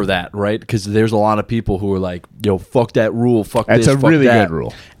 thank you for that, right? Because there's a lot of people who are like, yo, fuck that rule, fuck this, it's a fuck really that. good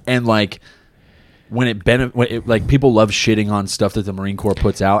rule. And like, like people love shitting on stuff that the Marine Corps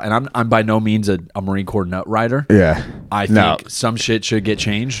puts out, and I'm by no means a Marine Corps nut rider. Yeah, I think some shit should get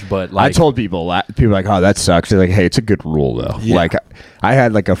changed, but like I told people were like, oh, that sucks. They're like, hey, it's a good rule though. Yeah. Like I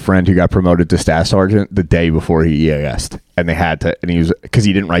had like a friend who got promoted to staff sergeant the day before he EAS'd, and they had to, and he was because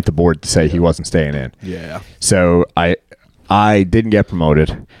he didn't write the board to say he wasn't staying in. Yeah. So I didn't get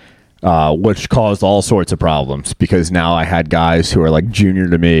promoted. Which caused all sorts of problems because now I had guys who are like junior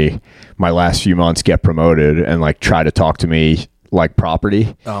to me my last few months get promoted and like try to talk to me like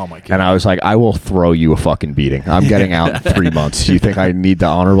property. Oh my God. And I was like, I will throw you a fucking beating. I'm getting out in 3 months. You think I need the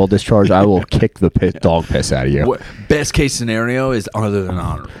honorable discharge? I will kick the dog piss out of you. Best case scenario is other than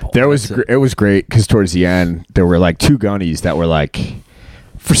honorable. It was great because towards the end there were like 2 gunnies that were like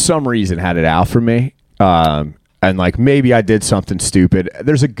for some reason had it out for me. And like maybe I did something stupid.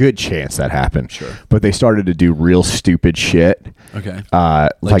 There's a good chance that happened. Sure. But they started to do real stupid shit. Okay.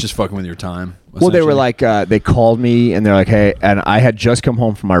 Like just fucking with your time. Well, they were like, they called me and they're like, hey, and I had just come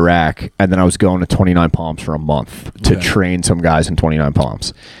home from Iraq and then I was going to 29 Palms for a month to train some guys in 29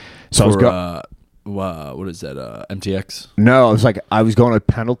 Palms. So I was going. What is that? MTX? No, I was going to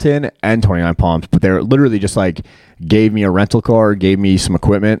Pendleton and 29 Palms, but they were literally just like gave me a rental car, gave me some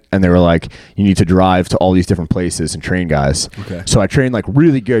equipment, and they were like, you need to drive to all these different places and train guys. Okay. So I trained like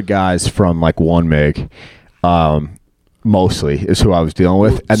really good guys from like 1 MiG, mostly is who I was dealing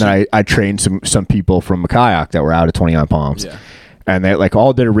with, and then I trained some people from Makayak that were out at 29 Palms, and they like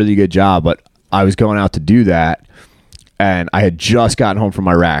all did a really good job. But I was going out to do that. And I had just gotten home from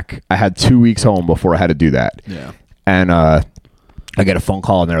Iraq. I had 2 weeks home before I had to do that. Yeah. And I get a phone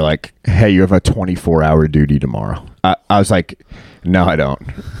call, and they're like, hey, you have a 24-hour duty tomorrow. I was like, no, I don't.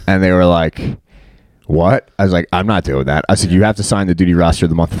 And they were like, what? I was like, I'm not doing that. I said, you have to sign the duty roster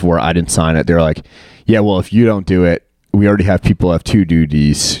the month before. I didn't sign it. They were like, yeah, well, if you don't do it, we already have people who have 2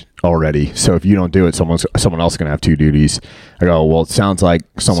 duties already. So if you don't do it, someone else is going to have 2 duties. I go, well, it sounds like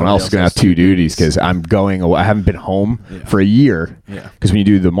someone else is going to have 2 duties because I'm going away. I haven't been home for a year. Yeah. Because when you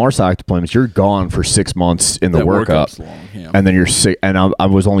do the MARSOC deployments, you're gone for 6 months in the workup. And then you're sick. And I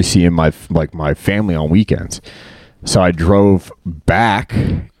was only seeing my family on weekends. So I drove back.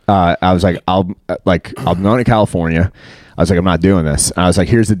 I was like, I'm going to California. I was like, I'm not doing this. And I was like,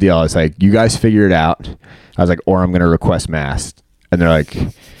 here's the deal. I was like, you guys figure it out. I was like, or I'm going to request mass. And they're like,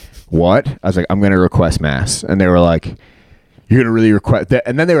 what? I was like, I'm going to request mass. And they were like, you're going to really request that?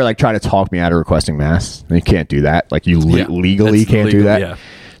 And then they were like trying to talk me out of requesting mass. And you can't do that. Like you legally can't do that. Yeah.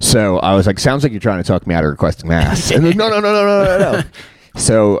 So I was like, sounds like you're trying to talk me out of requesting mass. And like, no.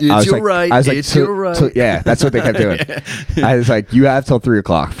 So it's I was your like, right. I was like, it's your right. Yeah, that's what they kept doing. I was like, you have till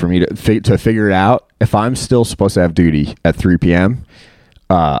 3:00 for me to figure it out. If I'm still supposed to have duty at 3 p.m.,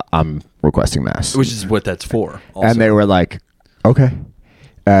 I'm requesting mass. Which is what that's for. Also. And they were like, okay.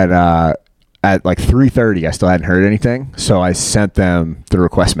 And at like 3:30, I still hadn't heard anything. So I sent them the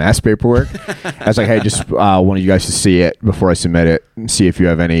request mass paperwork. I was like, hey, just wanted you guys to see it before I submit it and see if you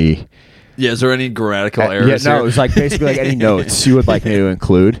have any. Yeah, is there any grammatical errors? Yeah, no, it was like basically like any notes you would like me to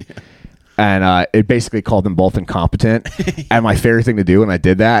include. And it basically called them both incompetent. And my favorite thing to do when I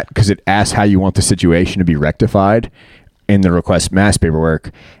did that, because it asked how you want the situation to be rectified in the request mass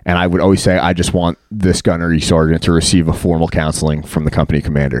paperwork. And I would always say, I just want this gunnery sergeant to receive a formal counseling from the company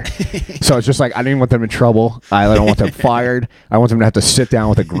commander. So it's just like, I didn't want them in trouble. I don't want them fired. I want them to have to sit down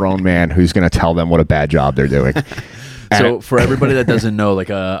with a grown man who's going to tell them what a bad job they're doing. So for everybody that doesn't know, like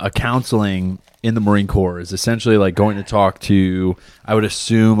a counseling in the Marine Corps is essentially like going to talk to, I would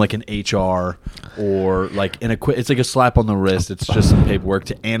assume, like an HR or like it's like a slap on the wrist. It's just some paperwork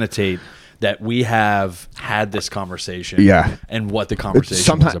to annotate that we have had this conversation. Yeah. And what the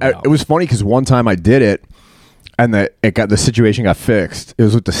conversation was about. It was funny because one time I did it and the situation got fixed. It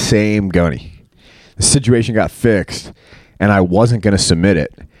was with the same gunny. The situation got fixed and I wasn't going to submit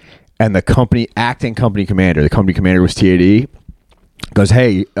it. And the acting company commander, the company commander was TAD, goes,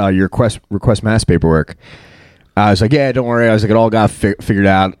 hey, your request mass paperwork. I was like, yeah, don't worry. I was like, it all got figured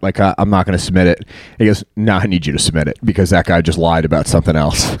out. Like, I'm not going to submit it. He goes, no, I need you to submit it because that guy just lied about something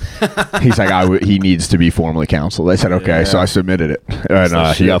else. He's like, he needs to be formally counseled. I said, okay. Yeah. So I submitted it.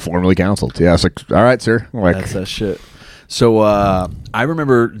 And he got formally counseled. Yeah, I was like, all right, sir. Like, that's that shit. So I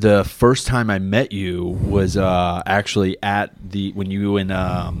remember the first time I met you was actually when you and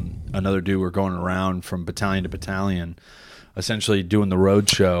another dude were going around from battalion to battalion, essentially doing the road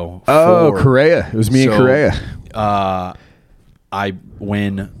show. Correa. It was me and Correa.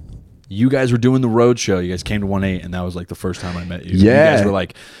 when you guys were doing the road show, you guys came to 1-8, and that was like the first time I met you. Yeah. You guys were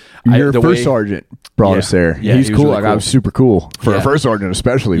like, your first sergeant brought us there. Yeah, he's he was cool. really Like cool. I was super cool for a first sergeant,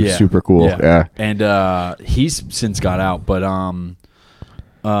 especially. He was super cool. Yeah. And he's since got out, but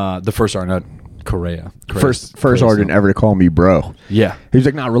the first sergeant, Correa. First sergeant ever to call me bro. Yeah. He was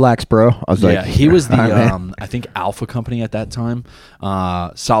like, "Nah, relax, bro." I was like, yeah, he was the man. I think Alpha Company at that time.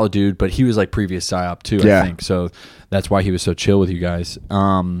 Solid dude, but he was like previous PSYOP too, Yeah. I think. So that's why he was so chill with you guys.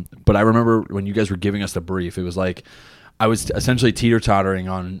 But I remember when you guys were giving us the brief, it was like I was essentially teeter-tottering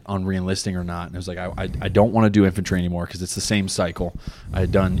on re-enlisting or not. And it was like, I don't want to do infantry anymore because it's the same cycle. I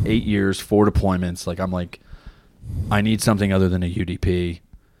had done 8 years, 4 deployments. Like, I'm like, I need something other than a UDP.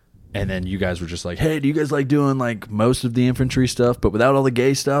 And then you guys were just like, hey, do you guys like doing like most of the infantry stuff, but without all the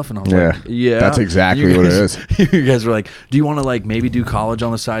gay stuff? And I was like, yeah. That's exactly what it is. You guys were like, do you want to like maybe do college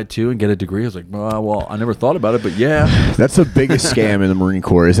on the side too and get a degree? I was like, well, I never thought about it, but yeah. That's the biggest scam in the Marine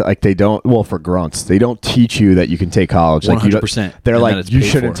Corps is like they don't, well, for grunts, they don't teach you that you can take college. Like 100%. They're like, you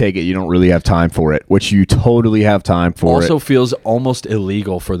shouldn't take it. You don't really have time for it, which you totally have time for. Also feels almost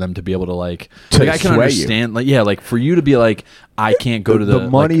illegal for them to be able to like I can sway understand. Like, yeah, like for you to be like, I can't go to the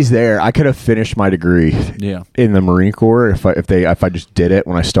money's there. I could have finished my degree in the Marine Corps if I just did it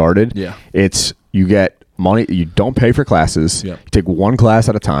when I started. Yeah. It's you get money. You don't pay for classes. Yep. You take one class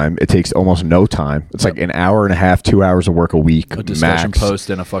at a time. It takes almost no time. It's like an hour and a half, 2 hours of work a week. A discussion max. post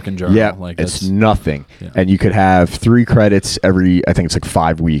and a fucking journal. Yeah, like it's nothing. Yeah. And you could have 3 credits every, I think it's like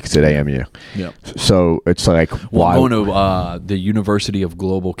 5 weeks at AMU. Yeah. So it's like, why? I'm going to the University of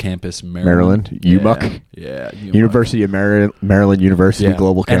Global Campus, Maryland, UMUC. Yeah. UMUC. University of Maryland University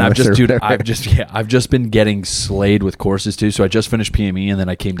Global Campus. And I've just been getting slayed with courses too. So I just finished PME and then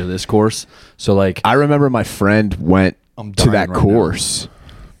I came to this course. So like, I remember my friend went to that course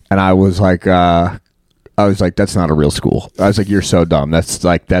and I was like, that's not a real school. I was like, you're so dumb.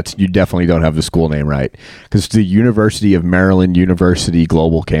 You definitely don't have the school name right. Because it's the University of Maryland University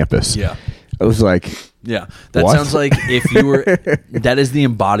Global Campus. Yeah. I was like, yeah, that what? sounds like if you were, that is the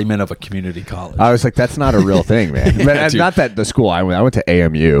embodiment of a community college. I was like, that's not a real thing, man. But not that the school I went to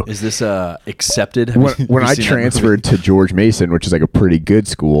AMU. Is this accepted? When I transferred to George Mason, which is like a pretty good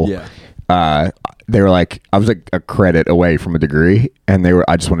school, they were like, I was like a credit away from a degree, and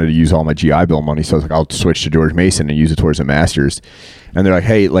I just wanted to use all my GI Bill money, so I was like, I'll switch to George Mason and use it towards a master's. And they're like,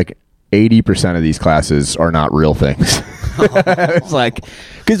 hey, like 80% of these classes are not real things. It's like,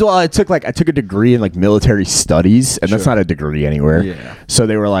 because I took a degree in like military studies, and that's not a degree anywhere. Yeah. So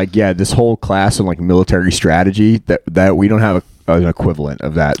they were like, yeah, this whole class on like military strategy that we don't have an equivalent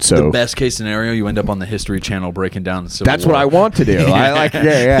of that. So the best case scenario, you end up on the History Channel breaking down the Civil That's War. what I want to do. I like,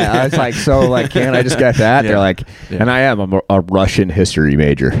 I was like, so like, can't I just get that? They're like, and I'm a Russian history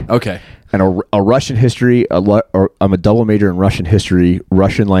major. Okay. And a Russian history, I'm a double major in Russian history,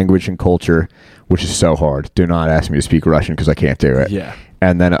 Russian language and culture, which is so hard. Do not ask me to speak Russian because I can't do it. Yeah.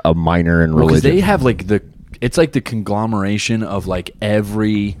 And then a minor in religion. They have like it's like the conglomeration of like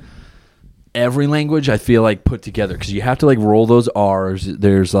every language I feel like put together, because you have to like roll those R's.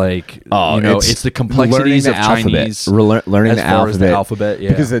 There's like, it's the complexities of Chinese. Learning the alphabet. Yeah.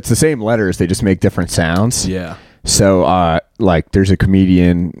 Because it's the same letters, they just make different sounds. Yeah. So, like, there's a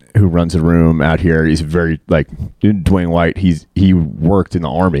comedian who runs a room out here. He's very, like, Dwayne White. He worked in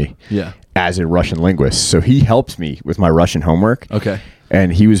the Army as a Russian linguist. So he helped me with my Russian homework. Okay.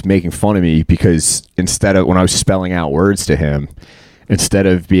 And he was making fun of me because instead of, when I was spelling out words to him, instead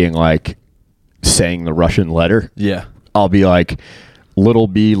of being like saying the Russian letter, I'll be like, little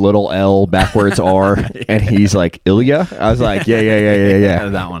b, little l, backwards r, and he's like, Ilya? I was like, yeah.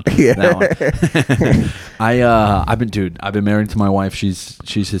 That one. That one. I've been married to my wife. She's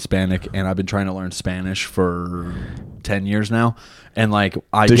Hispanic, and I've been trying to learn Spanish for 10 years now. And like,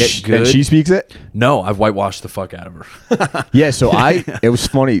 get good. And she speaks it? No, I've whitewashed the fuck out of her. Yeah, so it was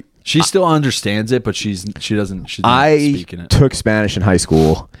funny. She still understands it, but she's not speaking it. I took Spanish in high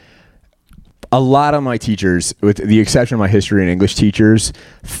school. A lot of my teachers, with the exception of my history and English teachers,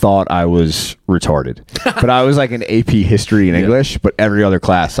 thought I was retarded. But I was like an AP history and English, but every other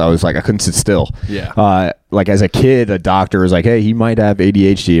class I was like, I couldn't sit still. Yeah. Like as a kid, a doctor was like, hey, he might have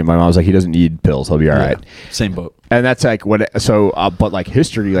ADHD. And my mom was like, he doesn't need pills. He'll be all right. Same boat. And that's like but like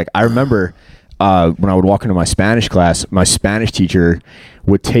history, like I remember when I would walk into my Spanish class, my Spanish teacher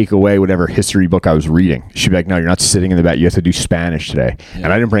would take away whatever history book I was reading. She'd be like, no, you're not sitting in the back. You have to do Spanish today. Yeah.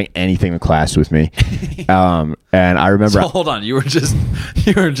 And I didn't bring anything to class with me. And I remember. So hold on, you were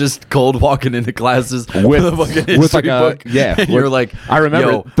just cold walking into classes with a fucking history book. Yeah, and you were like, I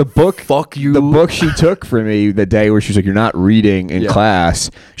remember yo, the book. Fuck you. The book she took from me the day where she was like, you're not reading in class.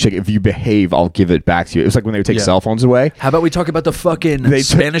 She's like, if you behave, I'll give it back to you. It was like when they would take cell phones away. How about we talk about the fucking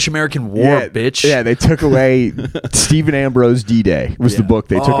Spanish-American War, bitch? Yeah, they took away Stephen Ambrose D-Day was the book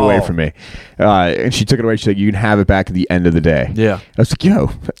they took away from me. And she took it away. She's like, you can have it back at the end of the day. Yeah. I was like,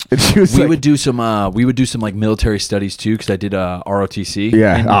 yo. And she was we would do some like military studies too, because I did ROTC.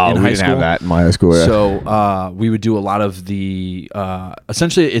 Yeah. In we high didn't school. have that in my high school. Yeah. So we would do a lot of the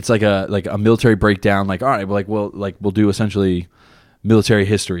essentially it's like a military breakdown. Like, all right, we'll do essentially military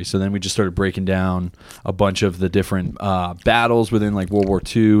history. So then we just started breaking down a bunch of the different battles within like World War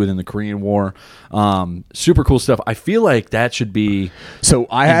II, within the Korean War. Super cool stuff. I feel like that should be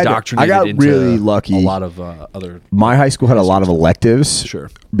I got really lucky. A lot of other. My high school had a lot of electives, sure,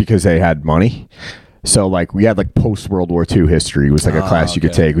 because they had money. So like we had like post World War II history was like a class you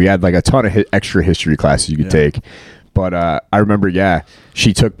could take. We had like a ton of extra history classes you could take. But I remember,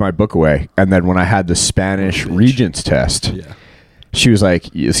 she took my book away, and then when I had the Spanish Regents test. Yeah. She was like,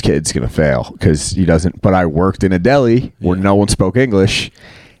 this kid's going to fail because he doesn't. But I worked in a deli where no one spoke English,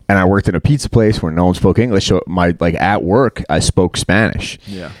 and I worked in a pizza place where no one spoke English. So at work, I spoke Spanish.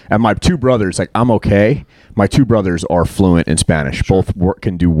 Yeah. And my two brothers, like, I'm okay. My two brothers are fluent in Spanish. Sure. Both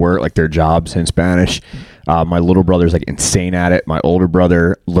can do work, like their jobs in Spanish. My little brother's like insane at it. My older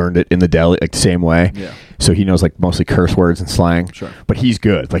brother learned it in the deli, like the same way. Yeah. So he knows like mostly curse words and slang. Sure. But he's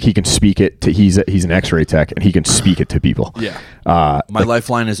good. Like he can speak it to. He's an X-ray tech, and he can speak it to people. Yeah. My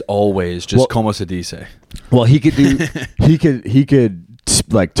lifeline is always just como se dice. Well, he could do. he could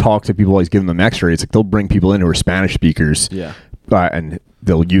like talk to people while he's giving them X-rays. Like they'll bring people in who are Spanish speakers. Yeah. And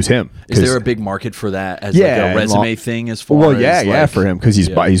they'll use him. Is there a big market for that as like a resume thing as far as for him because he's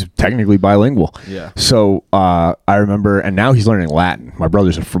technically bilingual. Yeah. So I remember, and now he's learning Latin. My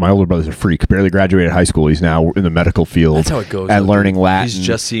older brother's a freak. Barely graduated high school. He's now in the medical field. That's how it goes. And learning Latin. He's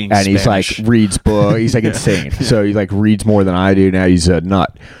just seeing and Spanish. He's like reads books. He's like insane. So he like reads more than I do now. He's a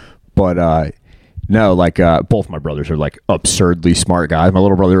nut. But no, like both my brothers are like absurdly smart guys. My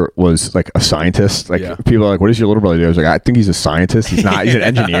little brother was like a scientist. Like people are like, "What does your little brother do?" I was like, "I think he's a scientist. He's not. He's an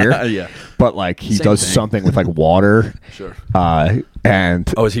engineer." Yeah. But like he does something with like water. Sure.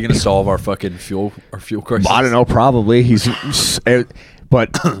 And is he going to solve our fucking fuel crisis? I don't know. Probably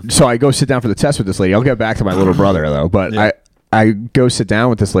But so I go sit down for the test with this lady. I'll get back to my little brother though. But I go sit down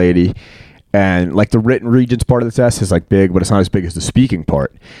with this lady. And like the written Regents part of the test is like big, but it's not as big as the speaking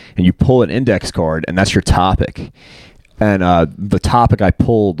part. And you pull an index card, and that's your topic. And the topic I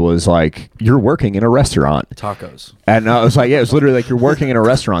pulled was like, you're working in a restaurant. Tacos. And I was like, it was literally like you're working in a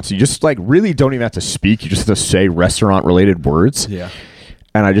restaurant. So you just like really don't even have to speak. You just have to say restaurant related words. Yeah.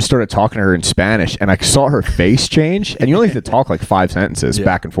 And I just started talking to her in Spanish, and I saw her face change. And you only have to talk like 5 sentences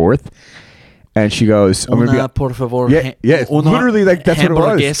back and forth. And she goes, por favor. Literally like that's what it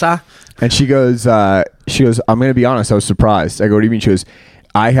was. And she goes, I'm going to be honest, I was surprised. I go, what do you mean? She goes,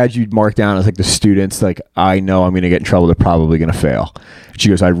 I had you marked down as like the students, like I know I'm going to get in trouble. They're probably going to fail. She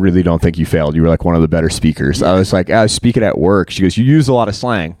goes, I really don't think you failed. You were like one of the better speakers. I was like, I was speaking at work. She goes, you used a lot of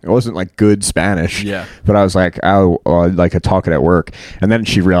slang. It wasn't like good Spanish. Yeah. But I was like, like a talking at work. And then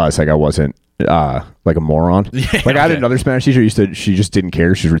she realized like I wasn't like a moron. Yeah, like I had another Spanish teacher she just didn't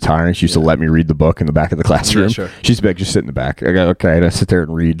care. She's retiring. She used to let me read the book in the back of the classroom. Yeah, sure. She's like, just sit in the back. I go, okay, and I sit there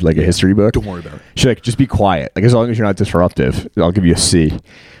and read like a history book. Don't worry about it. She's like, just be quiet. Like as long as you're not disruptive, I'll give you a C.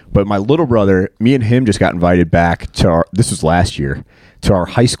 But my little brother, me and him just got invited back to this was last year, to our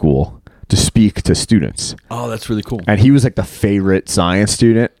high school to speak to students. Oh, that's really cool. And he was like the favorite science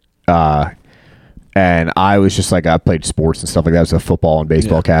student. And I was just like, I played sports and stuff like that. I was a football and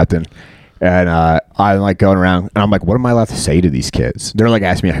baseball captain. And I'm like going around, and I'm like, what am I allowed to say to these kids? They're like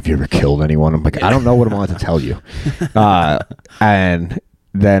asking me, have you ever killed anyone? I'm like, I don't know what I'm allowed to tell you. And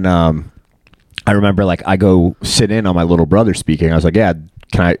then I remember like I go sit in on my little brother speaking. I was like, yeah,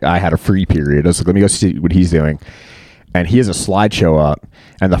 I had a free period. I was like, let me go see what he's doing. And he has a slideshow up,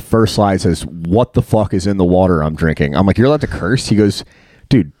 and the first slide says, what the fuck is in the water I'm drinking? I'm like, you're allowed to curse? He goes,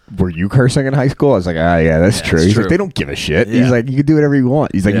 dude, were you cursing in high school? I was like, yeah, that's true. He's like, they don't give a shit. Yeah. He's like, you can do whatever you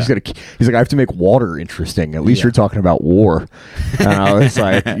want. He's like, he's like, I have to make water interesting. At least you're talking about war. And I was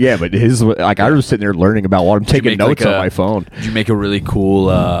like, yeah, but I was sitting there learning about water. I'm taking notes on my phone. Did you make a really cool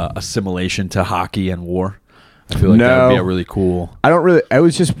assimilation to hockey and war? I feel like that would be a really cool. It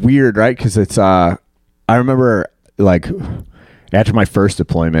was just weird, right? Because it's, I remember like after my first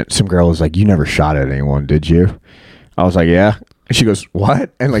deployment, some girl was like, you never shot at anyone, did you? I was like, yeah. And she goes, what?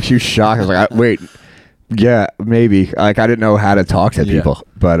 And like she was shocked. I was like, wait, yeah, maybe. Like I didn't know how to talk to people,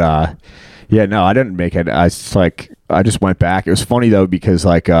 but yeah, no, I didn't make it. I just went back. It was funny though because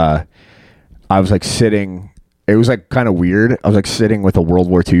like I was like sitting. It was like kind of weird. I was like sitting with a World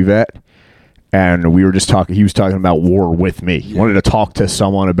War II vet. And we were just talking. He was talking about war with me. He wanted to talk to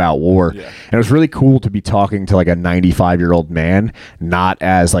someone about war, and it was really cool to be talking to like a 95-year-old man, not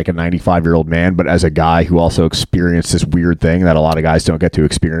as like a 95-year-old man, but as a guy who also experienced this weird thing that a lot of guys don't get to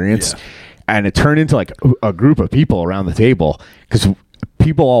experience. And it turned into like a group of people around the table because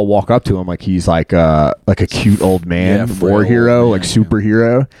people all walk up to him like he's like a cute old man, war hero, like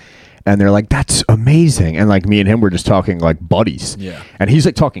superhero. And they're like, that's amazing. And like me and him were just talking like buddies. Yeah. And he's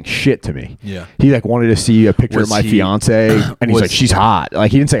like talking shit to me. Yeah. He like wanted to see a picture of my fiance. And he's like, she's hot.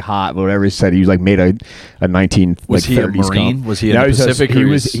 Like he didn't say hot, but whatever he said, he was like made a 1930s. Was he a Marine? Was he in the Pacific?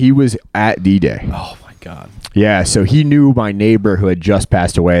 He was at D-Day. Oh my God. Yeah, so he knew my neighbor who had just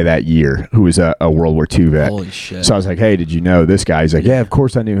passed away that year, who was a World War II vet. Holy shit. So I was like, hey, did you know this guy? He's like, yeah, of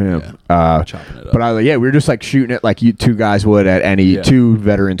course I knew him. Yeah. Chopping it up. But I was like, yeah, we were just like shooting it like you two guys would at two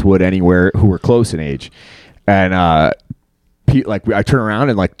veterans would anywhere who were close in age. And like I turn around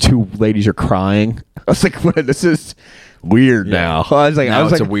and like two ladies are crying. I was like, what, this is weird now. I was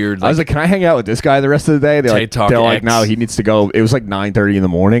like, weird. I was like, can I hang out with this guy the rest of the day? They're like, no, he needs to go. It was like 9:30 in the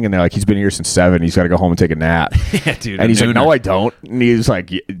morning, and they're like, he's been here since 7. He's got to go home and take a nap. Yeah, dude. And he's like, no, I don't. And he's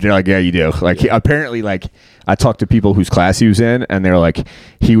like, they're like, yeah, you do. Like, apparently, like, I talked to people whose class he was in, and they're like,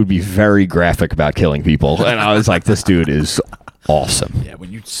 he would be very graphic about killing people. And I was like, this dude is awesome. Yeah,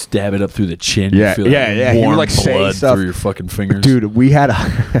 when you stab it up through the chin, you feel like warm he would like blood stuff through your fucking fingers. Dude, we had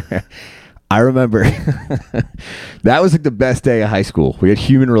I remember that was like the best day of high school. We had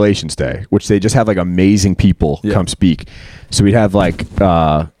Human Relations Day, which they just have like amazing people come speak. So we'd have like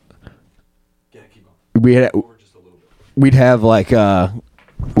we'd have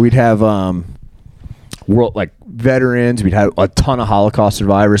world like veterans. We'd have a ton of Holocaust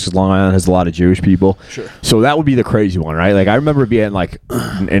survivors because Long Island has a lot of Jewish people. Sure. So that would be the crazy one, right? Like I remember being like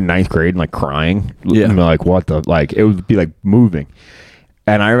in 9th grade and like crying. Yeah. And like what the like it would be like moving.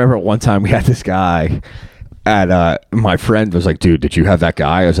 And I remember one time we had this guy and my friend was like, dude, did you have that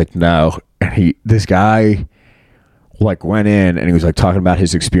guy? I was like, no. And this guy like went in and he was like talking about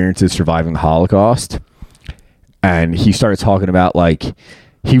his experiences surviving the Holocaust. And he started talking about like,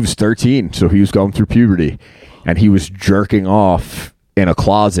 he was 13, so he was going through puberty and he was jerking off in a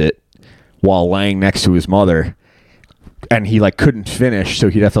closet while laying next to his mother. And he like couldn't finish, so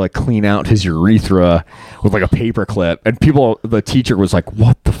he'd have to like clean out his urethra with like a paper clip. And the teacher was like,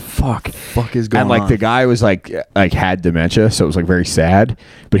 "What the fuck is going on?" And like the guy was like had dementia, so it was like very sad.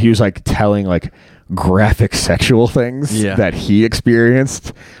 But he was like telling like graphic sexual things that he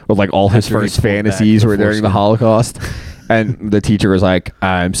experienced with like all his first fantasies were during the Holocaust. And the teacher was like,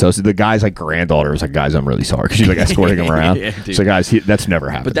 the guy's like granddaughter was like, guys, I'm really sorry. Because she's like escorting him around. So guys, that's never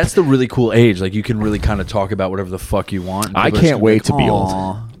happened. But that's the really cool age. Like you can really kind of talk about whatever the fuck you want. I can't wait to be old.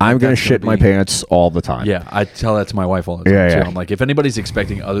 I'm going to shit my pants all the time. Yeah, I tell that to my wife all the time too. I'm like, if anybody's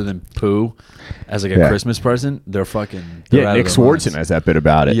expecting other than poo as like a Christmas present, they're fucking... Nick Swartzen has that bit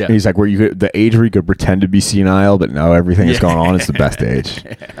about it. Yeah. And he's like, the age where you could pretend to be senile, but no, everything that's going on is the best age.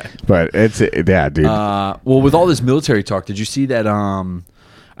 But dude. Well, with all this military talk, did you see that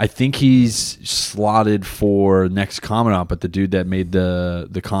I think he's slotted for next Commandant, but the dude that made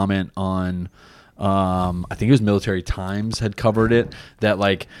the comment on I think it was Military Times had covered it, that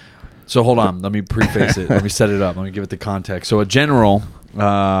like, so hold on, let me preface it, let me set it up, let me give it the context. So a general,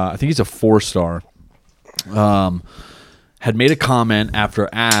 I think he's a 4-star, had made a comment after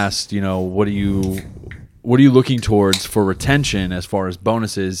asked, what are you looking towards for retention as far as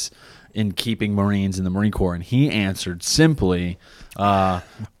bonuses in keeping Marines in the Marine Corps? And he answered simply,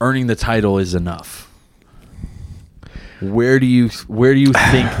 earning the title is enough. Where do you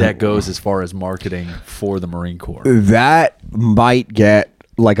think that goes as far as marketing for the Marine Corps? That might get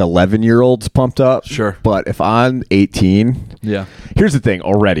like 11-year-olds pumped up. Sure. But if I'm 18, here's the thing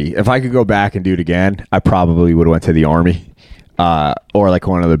already. If I could go back and do it again, I probably would have went to the Army. Or like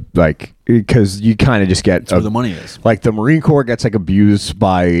one of the, like, because you kind of just get... That's where the money is. Like the Marine Corps gets like abused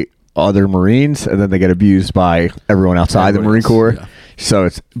by other Marines, and then they get abused by everyone outside the Marine Corps. Yeah. So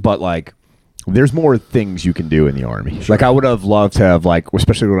but like... There's more things you can do in the Army. Sure. Like I would have loved to have like,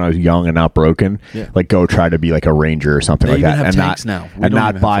 especially when I was young and not broken, like go try to be like a Ranger or something like that, and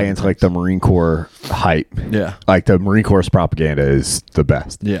not buy into like the Marine Corps hype. Yeah, like the Marine Corps propaganda is the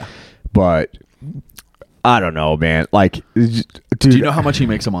best. Yeah, but I don't know, man. Like, dude, do you know how much he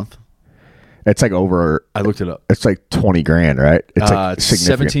makes a month? It's like over. I looked it up. It's like $20,000, right? It's like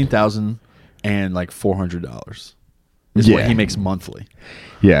 $17,000 and like $400. is what he makes monthly.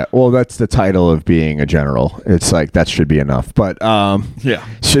 Yeah, well, that's the title of being a general. It's like that should be enough. But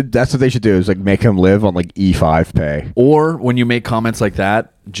that's what they should do is like make him live on like E5 pay. Or when you make comments like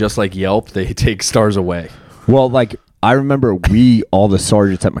that, just like Yelp, they take stars away. Well, like I remember all the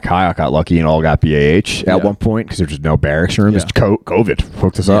sergeants at Makayak got lucky and all got BAH at one point because there's just no barracks room. It's COVID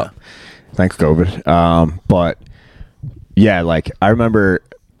hooked us up. Thanks, COVID. But yeah, like I remember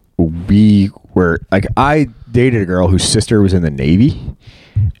we were like I dated a girl whose sister was in the Navy.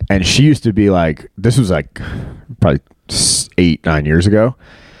 And she used to be like, this was like probably 8-9 years ago.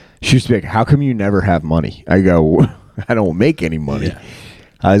 She used to be like, how come you never have money? I go, I don't make any money. Yeah.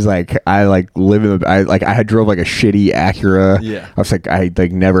 I was like, I had drove like a shitty Acura. Yeah. I was like, I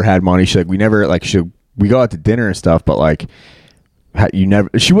like never had money. She's like, we never like, we go out to dinner and stuff, but like, you never,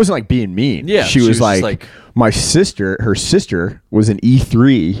 she wasn't like being mean. Yeah. She was like, her sister was an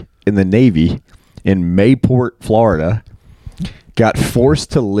E3 in the Navy in Mayport, Florida. Got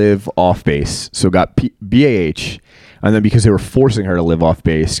forced to live off base, so got BAH, and then because they were forcing her to live off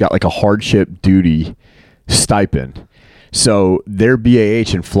base, got like a hardship duty stipend. So their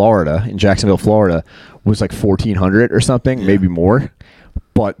BAH in Florida, in Jacksonville, Florida, was like $1,400 or something, maybe more.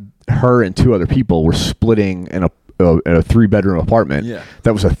 But her and 2 other people were splitting in a 3-bedroom apartment. Yeah.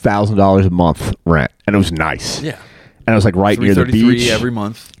 That was $1,000 a month rent, and it was nice. Yeah, and it was like right near the beach every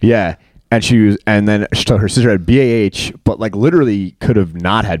month. Yeah. And then so her sister had BAH, but like literally could have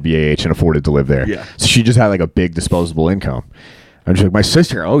not had BAH and afforded to live there. Yeah. So she just had like a big disposable income. And she's like, my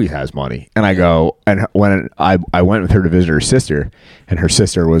sister always has money. And I go, and when I went with her to visit her sister, and her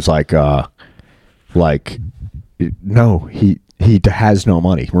sister was like, no, he has no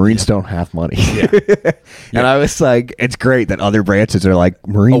money. Marines don't have money. Yeah. And I was like, it's great that other branches are like,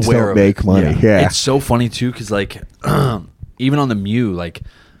 Marines don't make money. Yeah. It's so funny too, because like even on the MEU, like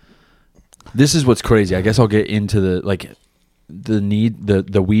this is what's crazy. I guess I'll get into the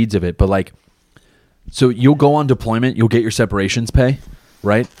weeds of it, but like, so you'll go on deployment, you'll get your separations pay,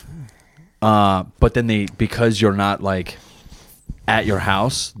 right? But then because you're not like at your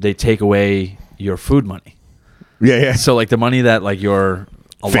house, they take away your food money. Yeah. So like the money that like you're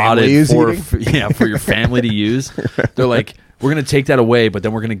allotted for your family to use, they're like, we're going to take that away, but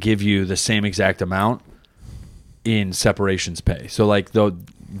then we're going to give you the same exact amount in separations pay. So like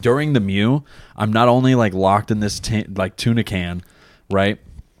during the MEU, I'm not only like locked in this like tuna can, right?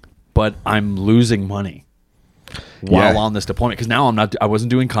 But I'm losing money while on this deployment because now I wasn't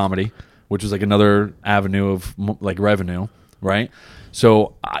doing comedy, which was like another avenue of like revenue, right?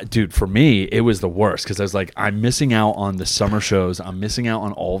 So, dude, for me, it was the worst because I was like, I'm missing out on the summer shows. I'm missing out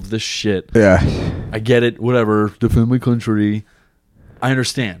on all of this shit. Yeah. I get it. Whatever. Defend my country. I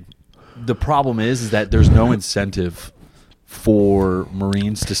understand. The problem is that there's no incentive for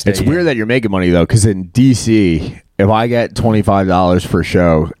Marines to stay. It's weird that you're making money though, because in DC, if I get $25 for a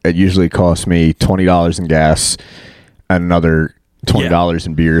show, it usually costs me $20 in gas and another $20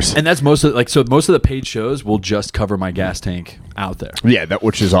 in beers. And that's most of the paid shows will just cover my gas tank out there. Yeah,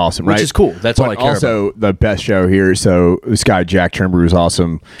 which is awesome, right? Which is cool. That's all I care about. Also, the best show here. So this guy Jack Trimber, who's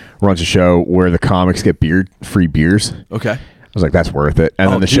awesome, runs a show where the comics get free beers. Okay. I was like, that's worth it. And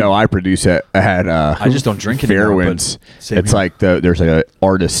then the show I produce had I just don't drink anymore. Fairwinds. It's like there's like an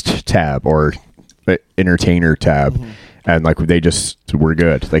artist tab or entertainer tab, and like we're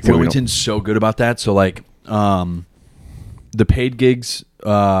good. Like Wilmington's so good about that. So like the paid gigs,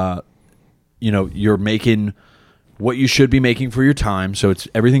 you're making what you should be making for your time. So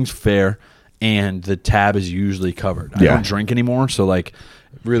everything's fair, and the tab is usually covered. I don't drink anymore, so like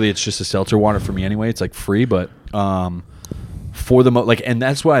really it's just a seltzer water for me anyway. It's like free, but for the and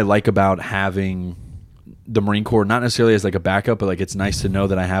that's what I like about having the Marine Corps, not necessarily as like a backup, but like it's nice to know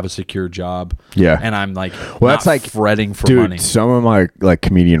that I have a secure job. Yeah, and I'm like that's like fretting for money. Some of my like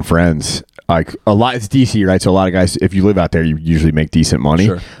comedian friends, like a lot, it's DC, right? So a lot of guys, if you live out there, you usually make decent money,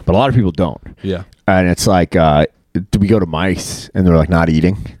 but a lot of people don't. Yeah, and it's like, do we go to mice? And they're like not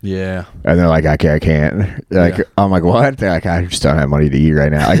eating. Yeah, and they're like, I can't. Like I'm like, what? They're like, I just don't have money to eat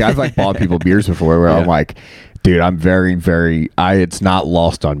right now. Like I've like bought people beers before where I'm like, dude, I'm very, very. it's not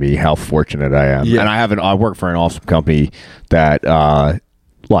lost on me how fortunate I am, and I work for an awesome company that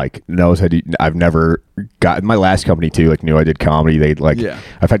like knows how to. I've never got my last company too. Like knew I did comedy. They like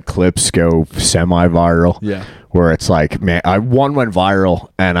I've had clips go semi-viral. Yeah, where it's like, man, one went viral,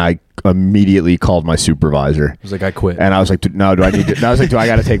 and I immediately called my supervisor. I was like, I quit, and I was like, no, do I need to? And I was like, do I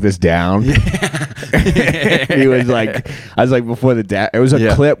got to take this down? He was like, I was like, before it was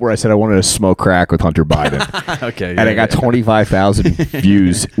a clip where I said I wanted to smoke crack with Hunter Biden. Okay, and it got 25,000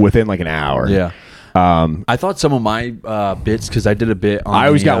 views within like an hour. Yeah, I thought some of my bits, because I did a bit on I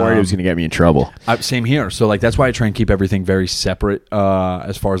always got worried it was going to get me in trouble. Same here. So like that's why I try and keep everything very separate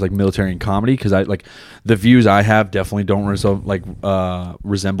as far as like military and comedy, because I like the views I have definitely don't reflect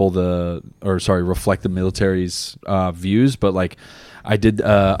the military's views, but like I did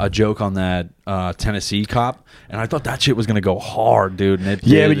a joke on that Tennessee cop, and I thought that shit was gonna go hard, dude. And it but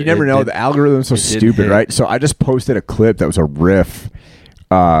you never know. The algorithm's so stupid, right? So I just posted a clip that was a riff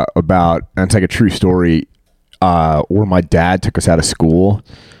about, and it's like a true story, where my dad took us out of school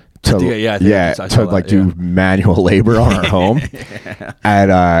to do manual labor on our home,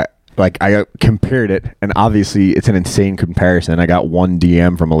 and like I compared it, and obviously it's an insane comparison. I got one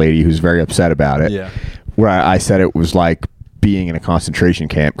DM from a lady who's very upset about it, where I said it was like being in a concentration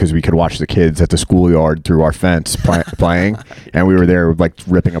camp because we could watch the kids at the schoolyard through our fence playing, and we were there like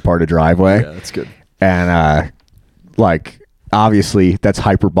ripping apart a driveway. Yeah, that's good. And like obviously that's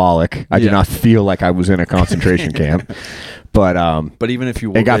hyperbolic. I did not feel like I was in a concentration camp, but even if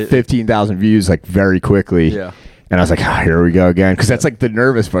you, it got 15,000 views like very quickly. Yeah. And I was like, here we go again. Because that's like the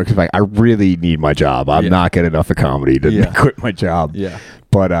nervous part. Because like, I really need my job. I'm not getting enough of comedy to quit my job. Yeah.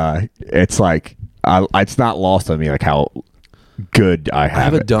 But it's like, it's not lost on me like how good I have. I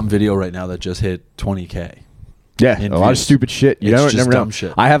have a dumb video right now that just hit 20K. Yeah, a lot of stupid shit. You it's never dumb know.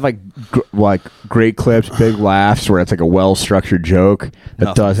 shit. I have like great clips, big laughs, where it's like a well structured joke that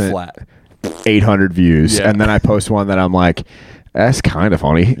Nothing doesn't flat. 800 views, and then I post one that I'm like, that's kind of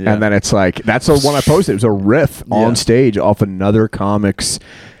funny, and then it's like that's the one I posted. It was a riff on stage off another comic's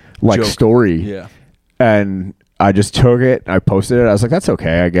like story, and I just took it, I posted it. I was like, that's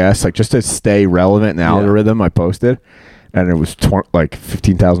okay, I guess, like just to stay relevant in the algorithm. I posted. And it was like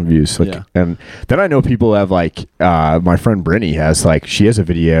 15,000 views. Like, and then I know people have like, my friend Brittany has like, she has a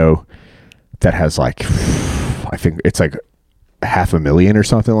video that has like, I think it's like 500,000 or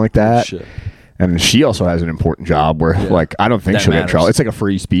something like that. Shit. And she also has an important job where like, I don't think she'll get in trouble. It's like a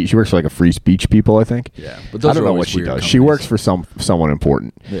free speech. She works for like a free speech people, I think. Yeah. But those I don't know what she does. Companies. She works for someone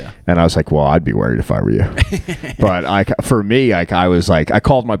important. Yeah. And I was like, well, I'd be worried if I were you. But for me, like, I was like, I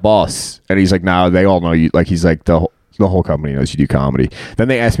called my boss and he's like, no, they all know you. Like, he's like, the whole company knows you do comedy. Then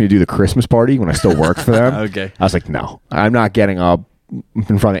they asked me to do the Christmas party when I still worked for them. Okay. I was like, no, I'm not getting up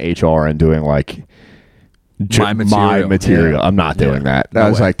in front of HR and doing like my material. I'm not doing that. No I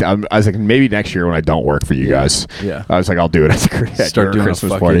was like, maybe next year when I don't work for you guys. Yeah. I was like, I'll do it at your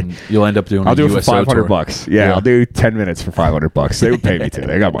Christmas party. You'll end up doing. I'll do it for $500. Yeah, I'll do 10 minutes for $500. They would pay me too.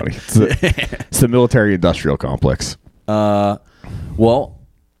 They got money. It's the military industrial complex. Well,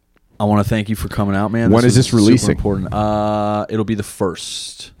 I want to thank you for coming out, man. When is this releasing? Super important. It'll be the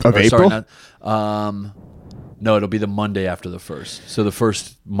 1st of April. Sorry, no, it'll be the Monday after the 1st. So the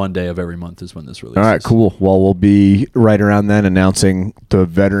first Monday of every month is when this releases. All right, cool. Well, we'll be right around then announcing the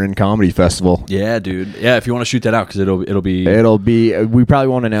Veteran Comedy Festival. Yeah, dude. Yeah, if you want to shoot that out, because it'll be. We probably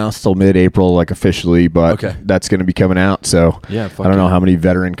won't announce till mid-April, like officially, but that's going to be coming out. So I don't know how many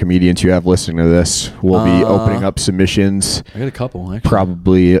veteran comedians you have listening to this. We'll be opening up submissions. I got a couple, actually.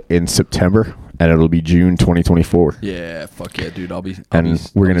 Probably in September. And it'll be June 2024. Yeah, fuck yeah, dude.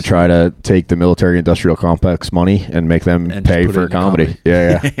 We're going to try to take the military industrial complex money and make them pay for comedy.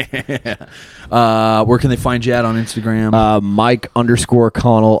 Yeah. Where can they find you at on Instagram?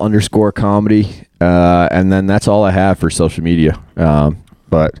 Mike_Connell_comedy. And then that's all I have for social media.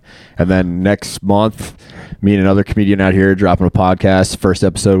 And then next month, me and another comedian out here dropping a podcast. First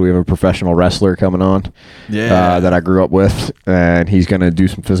episode, we have a professional wrestler coming on that I grew up with, and he's going to do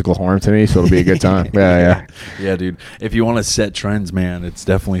some physical harm to me, so it'll be a good time. Yeah, dude. If you want to set trends, man, it's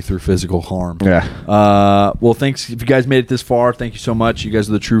definitely through physical harm. Yeah. Well, thanks. If you guys made it this far, thank you so much. You guys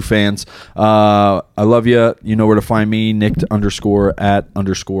are the true fans. I love you. You know where to find me,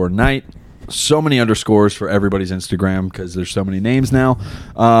 Nick_at_night. So many underscores for everybody's Instagram because there's so many names now.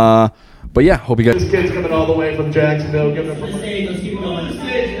 But yeah, hope you guys. This kid's coming all the way from Jacksonville. Give it The stage, let's keep going. The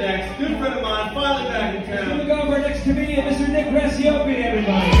stage next. Good friend of mine, finally back in town. We're going for our next comedian, Mr. Nick Racioppi,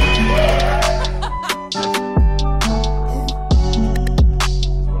 everybody.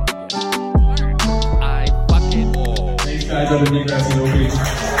 Thanks, guys. I'm Nick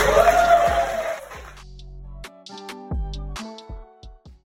Racioppi.